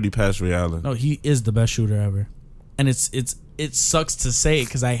 He already passed Ray Allen. No, he is the best shooter ever. And it sucks to say it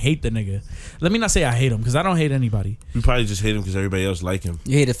because I hate the nigga. Let me not say I hate him because I don't hate anybody. You probably just hate him because everybody else like him.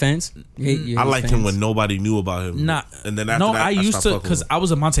 You hate the fans? I liked him when nobody knew about him. Nah. And then after that, I used to because I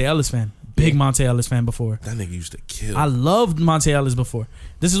was a Monte Ellis fan. Big Monte Ellis fan before. That nigga used to kill. I loved Monte Ellis before.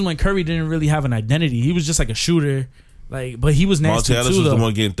 This is when Curry didn't really have an identity. He was just like a shooter. Like, but he was nasty Monte Ellis too, was though. the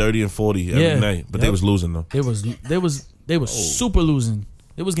one getting 30 and 40 every night. But they was losing though. They was super losing.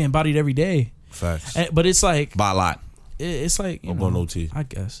 They was getting bodied every day. Facts. But it's like by a lot. It's like I'm going OT. I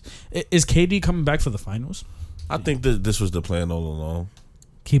guess. Is KD coming back for the finals? I think that this was the plan all along.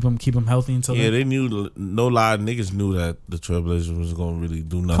 Keep him healthy until then? They knew. No lie, niggas knew that the Trailblazers was going to really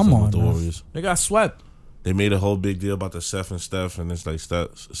do nothing with the Warriors. They got swept. They made a whole big deal about the Seth and Steph, and it's like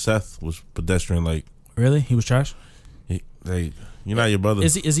Seth was pedestrian. Like, really, he was trash. You're not your brother.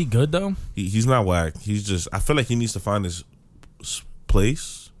 Is he good though? He's not whack. He's just. I feel like he needs to find his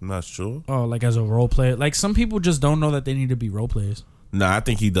place. I'm not sure. Oh, like as a role player. Like some people just don't know that they need to be role players. Nah, I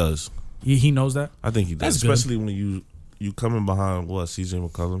think he does. He knows that. I think he does, That's good. especially when you coming behind CJ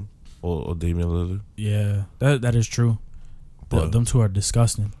McCollum or Damian Lillard. Yeah, that is true. But Them two are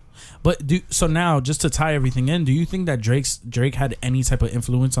disgusting. But so now, just to tie everything in, do you think that Drake had any type of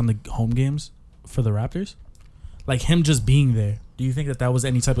influence on the home games for the Raptors? Like him just being there. Do you think that was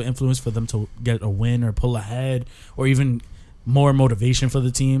any type of influence for them to get a win or pull ahead or even more motivation for the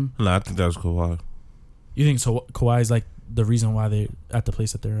team? No, I think that was Kawhi. You think so? Kawhi is like the reason why they're at the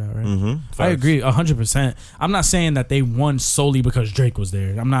place that they're at, right? Mm-hmm. I agree 100%. I'm not saying that they won solely because Drake was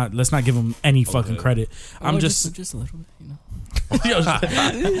there. I'm not. Let's not give him any fucking credit. I'm just a little bit, you know.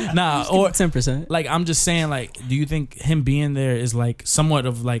 Nah, or 10%. like I'm just saying, like, do you think him being there is like somewhat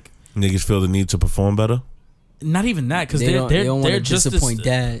of like Niggas feel the need to perform better. not even that because They don't they're want to just disappoint as,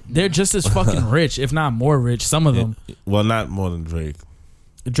 dad. they're just as fucking rich, if not more rich. Some of them. Well, not more than Drake.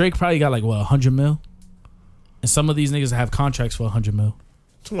 Drake probably got like what 100 mil, and some of these niggas have contracts for 100 mil.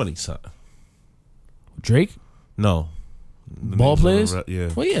 20 something. Drake. No. The Ball niggas on players? the yeah.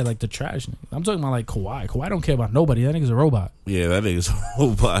 Well, yeah, like the trash nigga. I'm talking about like Kawhi. Kawhi don't care about nobody. That nigga's a robot. Yeah, that nigga's a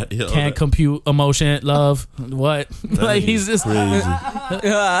robot. Yo, Can't compute emotion, love, what? that Like nigga's he's just crazy.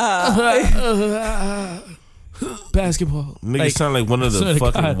 basketball. Niggas Like, sound like one of swear the to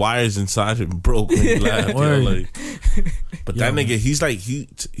fucking God. wires inside him broke when he laughed. Yo, Word. like, but that Yo. nigga, he's like he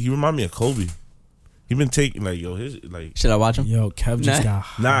remind me of Kobe. He been taking like his like Should I watch him? yo, Kev just got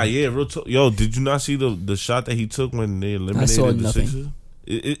nah yeah real yo. Did you not see the shot that he took when they eliminated saw the nothing. Sixers?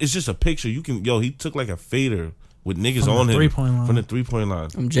 It's just a picture. You can he took like a fader with niggas From on the him 3-point line. from the 3-point line.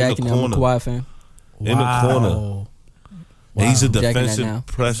 I'm jacking him. I'm a Kawhi fan. in the corner. And he's a I'm jacking that defensive now.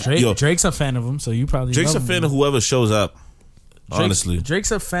 press. Drake, Yo, Drake's a fan of him, so you probably Drake's a love fan him. of whoever shows up. Honestly,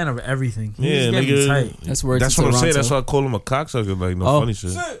 Drake's a fan of everything. He's yeah, getting nigga. tight. That's words That's to what I'm saying. Toronto. That's why I call him a cocksucker. Like no funny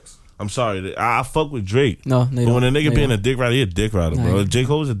shit. I'm sorry. I fuck with Drake. No, But when a nigga being a dick rider, he a dick rider, No, bro. he- If J.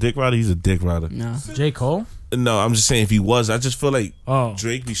 Cole's a dick rider, he's a dick rider. No. J. Cole? No, I'm just saying if he was, I just feel like Oh.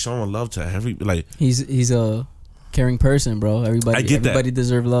 Drake be showing love to every like He's a caring person, bro. Everybody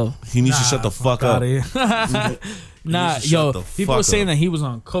deserve love. he needs to shut the fuck up. Outta here. Nah, needs to yo, shut the people fuck were saying up. that he was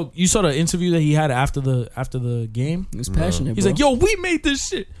on coke. You saw the interview that he had after the game. He was passionate, He's bro. like, "Yo, we made this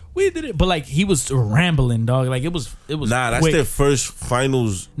shit. We did it." But like he was rambling, dog. Like it was. Nah, that's quick. their first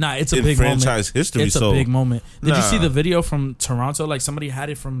finals Nah, it's a in big franchise moment. history. It's so a big moment. Did you see Nah. the video from Toronto? Like somebody had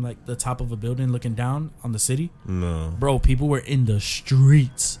it from like the top of a building looking down on the city. no, Bro, people were in the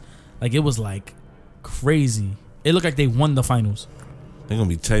streets. Like it was like crazy. It looked like they won the finals. they're gonna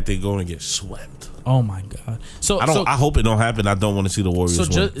be tight. They going to get swept. Oh my god. So I hope it don't happen. I don't want to see the Warriors So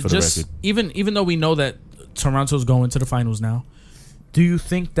win. For the just record, even though we know that Toronto's going to the finals now, do you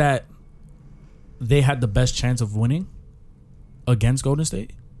think that they had the best chance of winning against Golden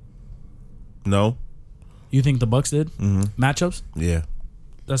State? no. You think the Bucks did? Mm-hmm. Matchups? Yeah,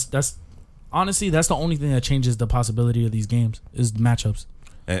 That's honestly that's the only thing that changes the possibility of these games is matchups.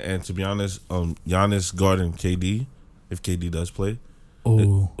 and to be honest, Giannis guarding KD, if KD does play,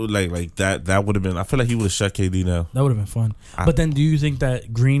 Oh, like that would have been. I feel like he would have shut KD now. that would have been fun. But then, do you think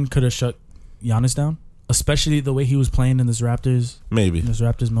that Green could have shut Giannis down, especially the way he was playing in this Milwaukee Maybe,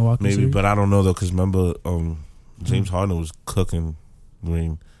 series? but I don't know though, because remember, James Harden was cooking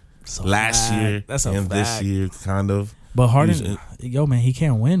Green So last fact. year That's a and this fact. year, kind of. But Harden, yo man, he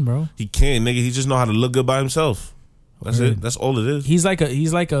can't win, bro. He can't, nigga. He just know how to look good by himself. That's Word. it. That's all it is. He's like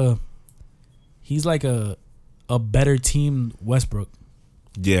a better team Westbrook.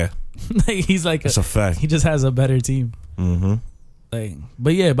 Yeah, Like he's like that's a fact. he just has a better team. Mm-hmm. Like,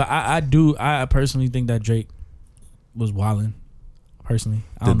 but yeah, but I personally think that Drake was wilding. Personally,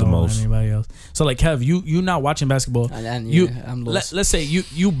 I don't Did the know about most. anybody else. So like, Kev, you not watching basketball? I'm lost. Let's say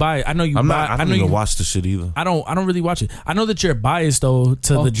you buy. I know you I'm buy. not. I I don't know even you. watch the shit either. I don't really watch it. I know that you're biased though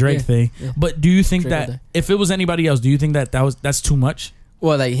to Oh, the Drake yeah, thing. yeah. But do you think Drake all that day. if it was anybody else, do you think that that's too much?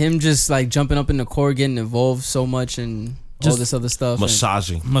 Well, like him just like jumping up in the court, getting involved so much, and all Just this other stuff.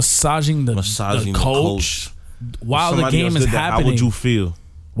 Massaging Massaging the coach while If the somebody game else is did that, happening. How would you feel?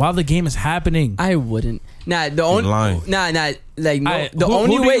 While the game is happening. I wouldn't. Nah, the only lying. nah, like no. Alright, The who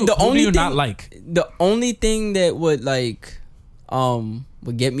only do way, you- the who do only you thing, not like? the only thing that would like,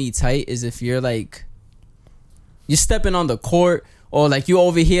 would get me tight is if you're like, you're stepping on the court, or like you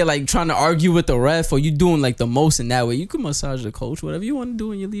over here like trying to argue with the ref, or you doing like the most in that way. You can massage the coach, whatever you want to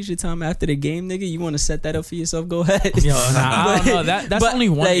do in your leisure time after the game, nigga. You want to set that up for yourself? Go ahead. Yo, I don't know. That's but, only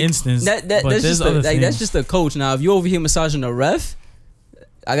one like, instance. That's but there's just other that's things. just a coach. Now, if you over here massaging the ref,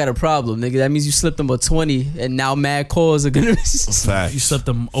 I got a problem, nigga. That means you slipped them a 20, and now mad calls are gonna. Facts. You slipped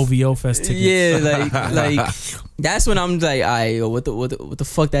them OVO Fest tickets. Yeah, like that's when I'm like, alright, yo, what the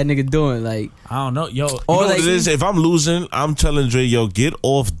fuck that nigga doing? Like, I don't know, yo. You know what it is? If I'm losing, I'm telling Dre, yo, get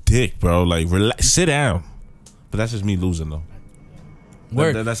off dick, bro. Like, relax, sit down. But that's just me losing, though.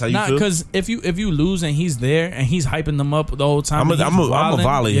 Word. That's how you feel? Because if you lose and he's there and he's hyping them up the whole time, I'm a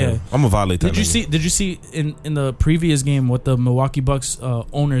violate him. I'm a violate. Did you see in the previous game what the Milwaukee Bucks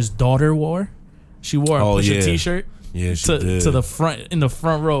owner's daughter wore? She wore a Pusha t-shirt. Yeah, she did. To the front in the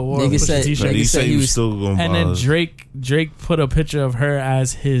front row. Wore nigga a Pusha said, t-shirt. nigga said he was still going. And then Drake put a picture of her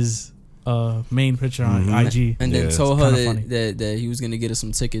as his main picture on IG, and then told her funny. that he was gonna get her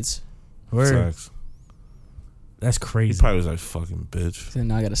some tickets. Word. Facts. That's He crazy. probably was like, fucking bitch. Then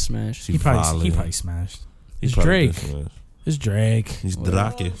I gotta smash. He probably smashed. It's probably Drake. did smash. It's Drake. He's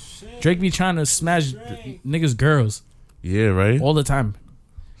Drake. Drake be trying to smash niggas' girls Yeah, right? all the time.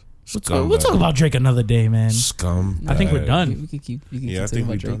 We'll talk about Drake another day, man. Scum. I think we're done. We can keep Yeah, I talking think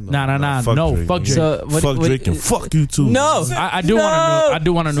we're about Drake. done. Nah. Fuck Drake. So, Fuck Drake and fuck you too. No, I do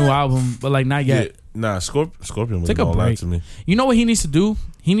want a new album, but like not yet. Yeah, nah, Scorpion was Take a all that break. to me. You know what he needs to do?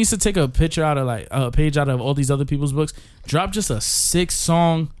 He needs to take a picture out of like a page out of all these other people's books. Drop just a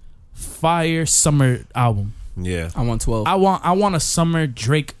 6-song fire summer album. Yeah. I want 12. I want a summer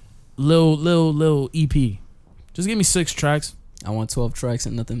Drake little EP. Just give me 6 tracks. I want 12 tracks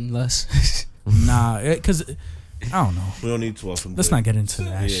and nothing less. Nah, because I don't know. We don't need 12 from Let's Drake. not get into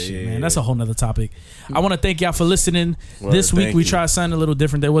that shit, man. yeah. That's a whole nother topic. I want to thank y'all for listening. Word, This week thank we you. tried something a little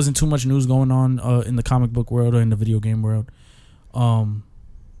different. There wasn't too much news going on in the comic book world or in the video game world.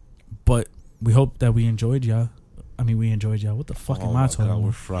 But we hope that we enjoyed y'all. I mean, we enjoyed y'all. What the fuck am I my talking God, we're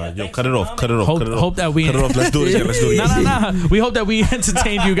about? fried. Yo, cut it off. Cut it off. Hope, cut it off. hope that we Cut it off. Let's do it again. Let's do it again. Nah. We hope that we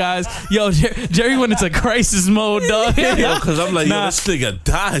entertained you guys. Yo, Jerry went into crisis mode, dog. Yo, because I'm like, yo, this nigga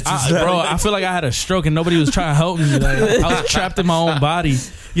died. Bro, I feel like I had a stroke and nobody was trying to help me. Like, I was trapped in my own body.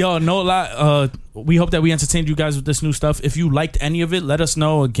 Yo, no lie. We hope that we entertained you guys with this new stuff. If you liked any of it, let us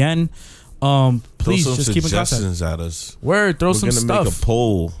know again. Please throw some just keep in contact. suggestions at us. Word, throw We're some gonna stuff. make a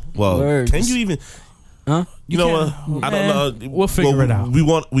poll. Well, Word. can you even? Huh? You know can't- what? I man, don't know. we'll figure it out. We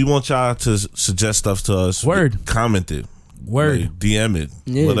want y'all to suggest stuff to us. Word. Comment it. Word. Like, DM it.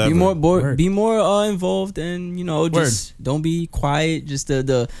 Yeah, Whatever. Word. be more involved, and just don't be quiet. Just the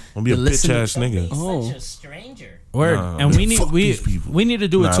Don't be a the bitch listening- ass nigga. Oh. Such a stranger. Word. Nah, And man, fuck these people. we need to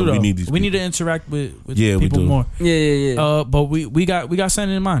do it Nah, too, though. we need these We need to people. interact with Yeah, we people do. more. Yeah. But we got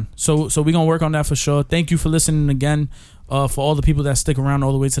something in mind. So we're gonna work on that for sure. Thank you for listening again. For all the people that stick around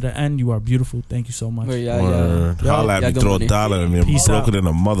all the way to the end, you are beautiful. Thank you so much. Word, Word. Holla at y'all me. good Throw a money. dollar at me. I'm Peace broken out. than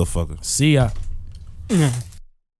a motherfucker. See ya.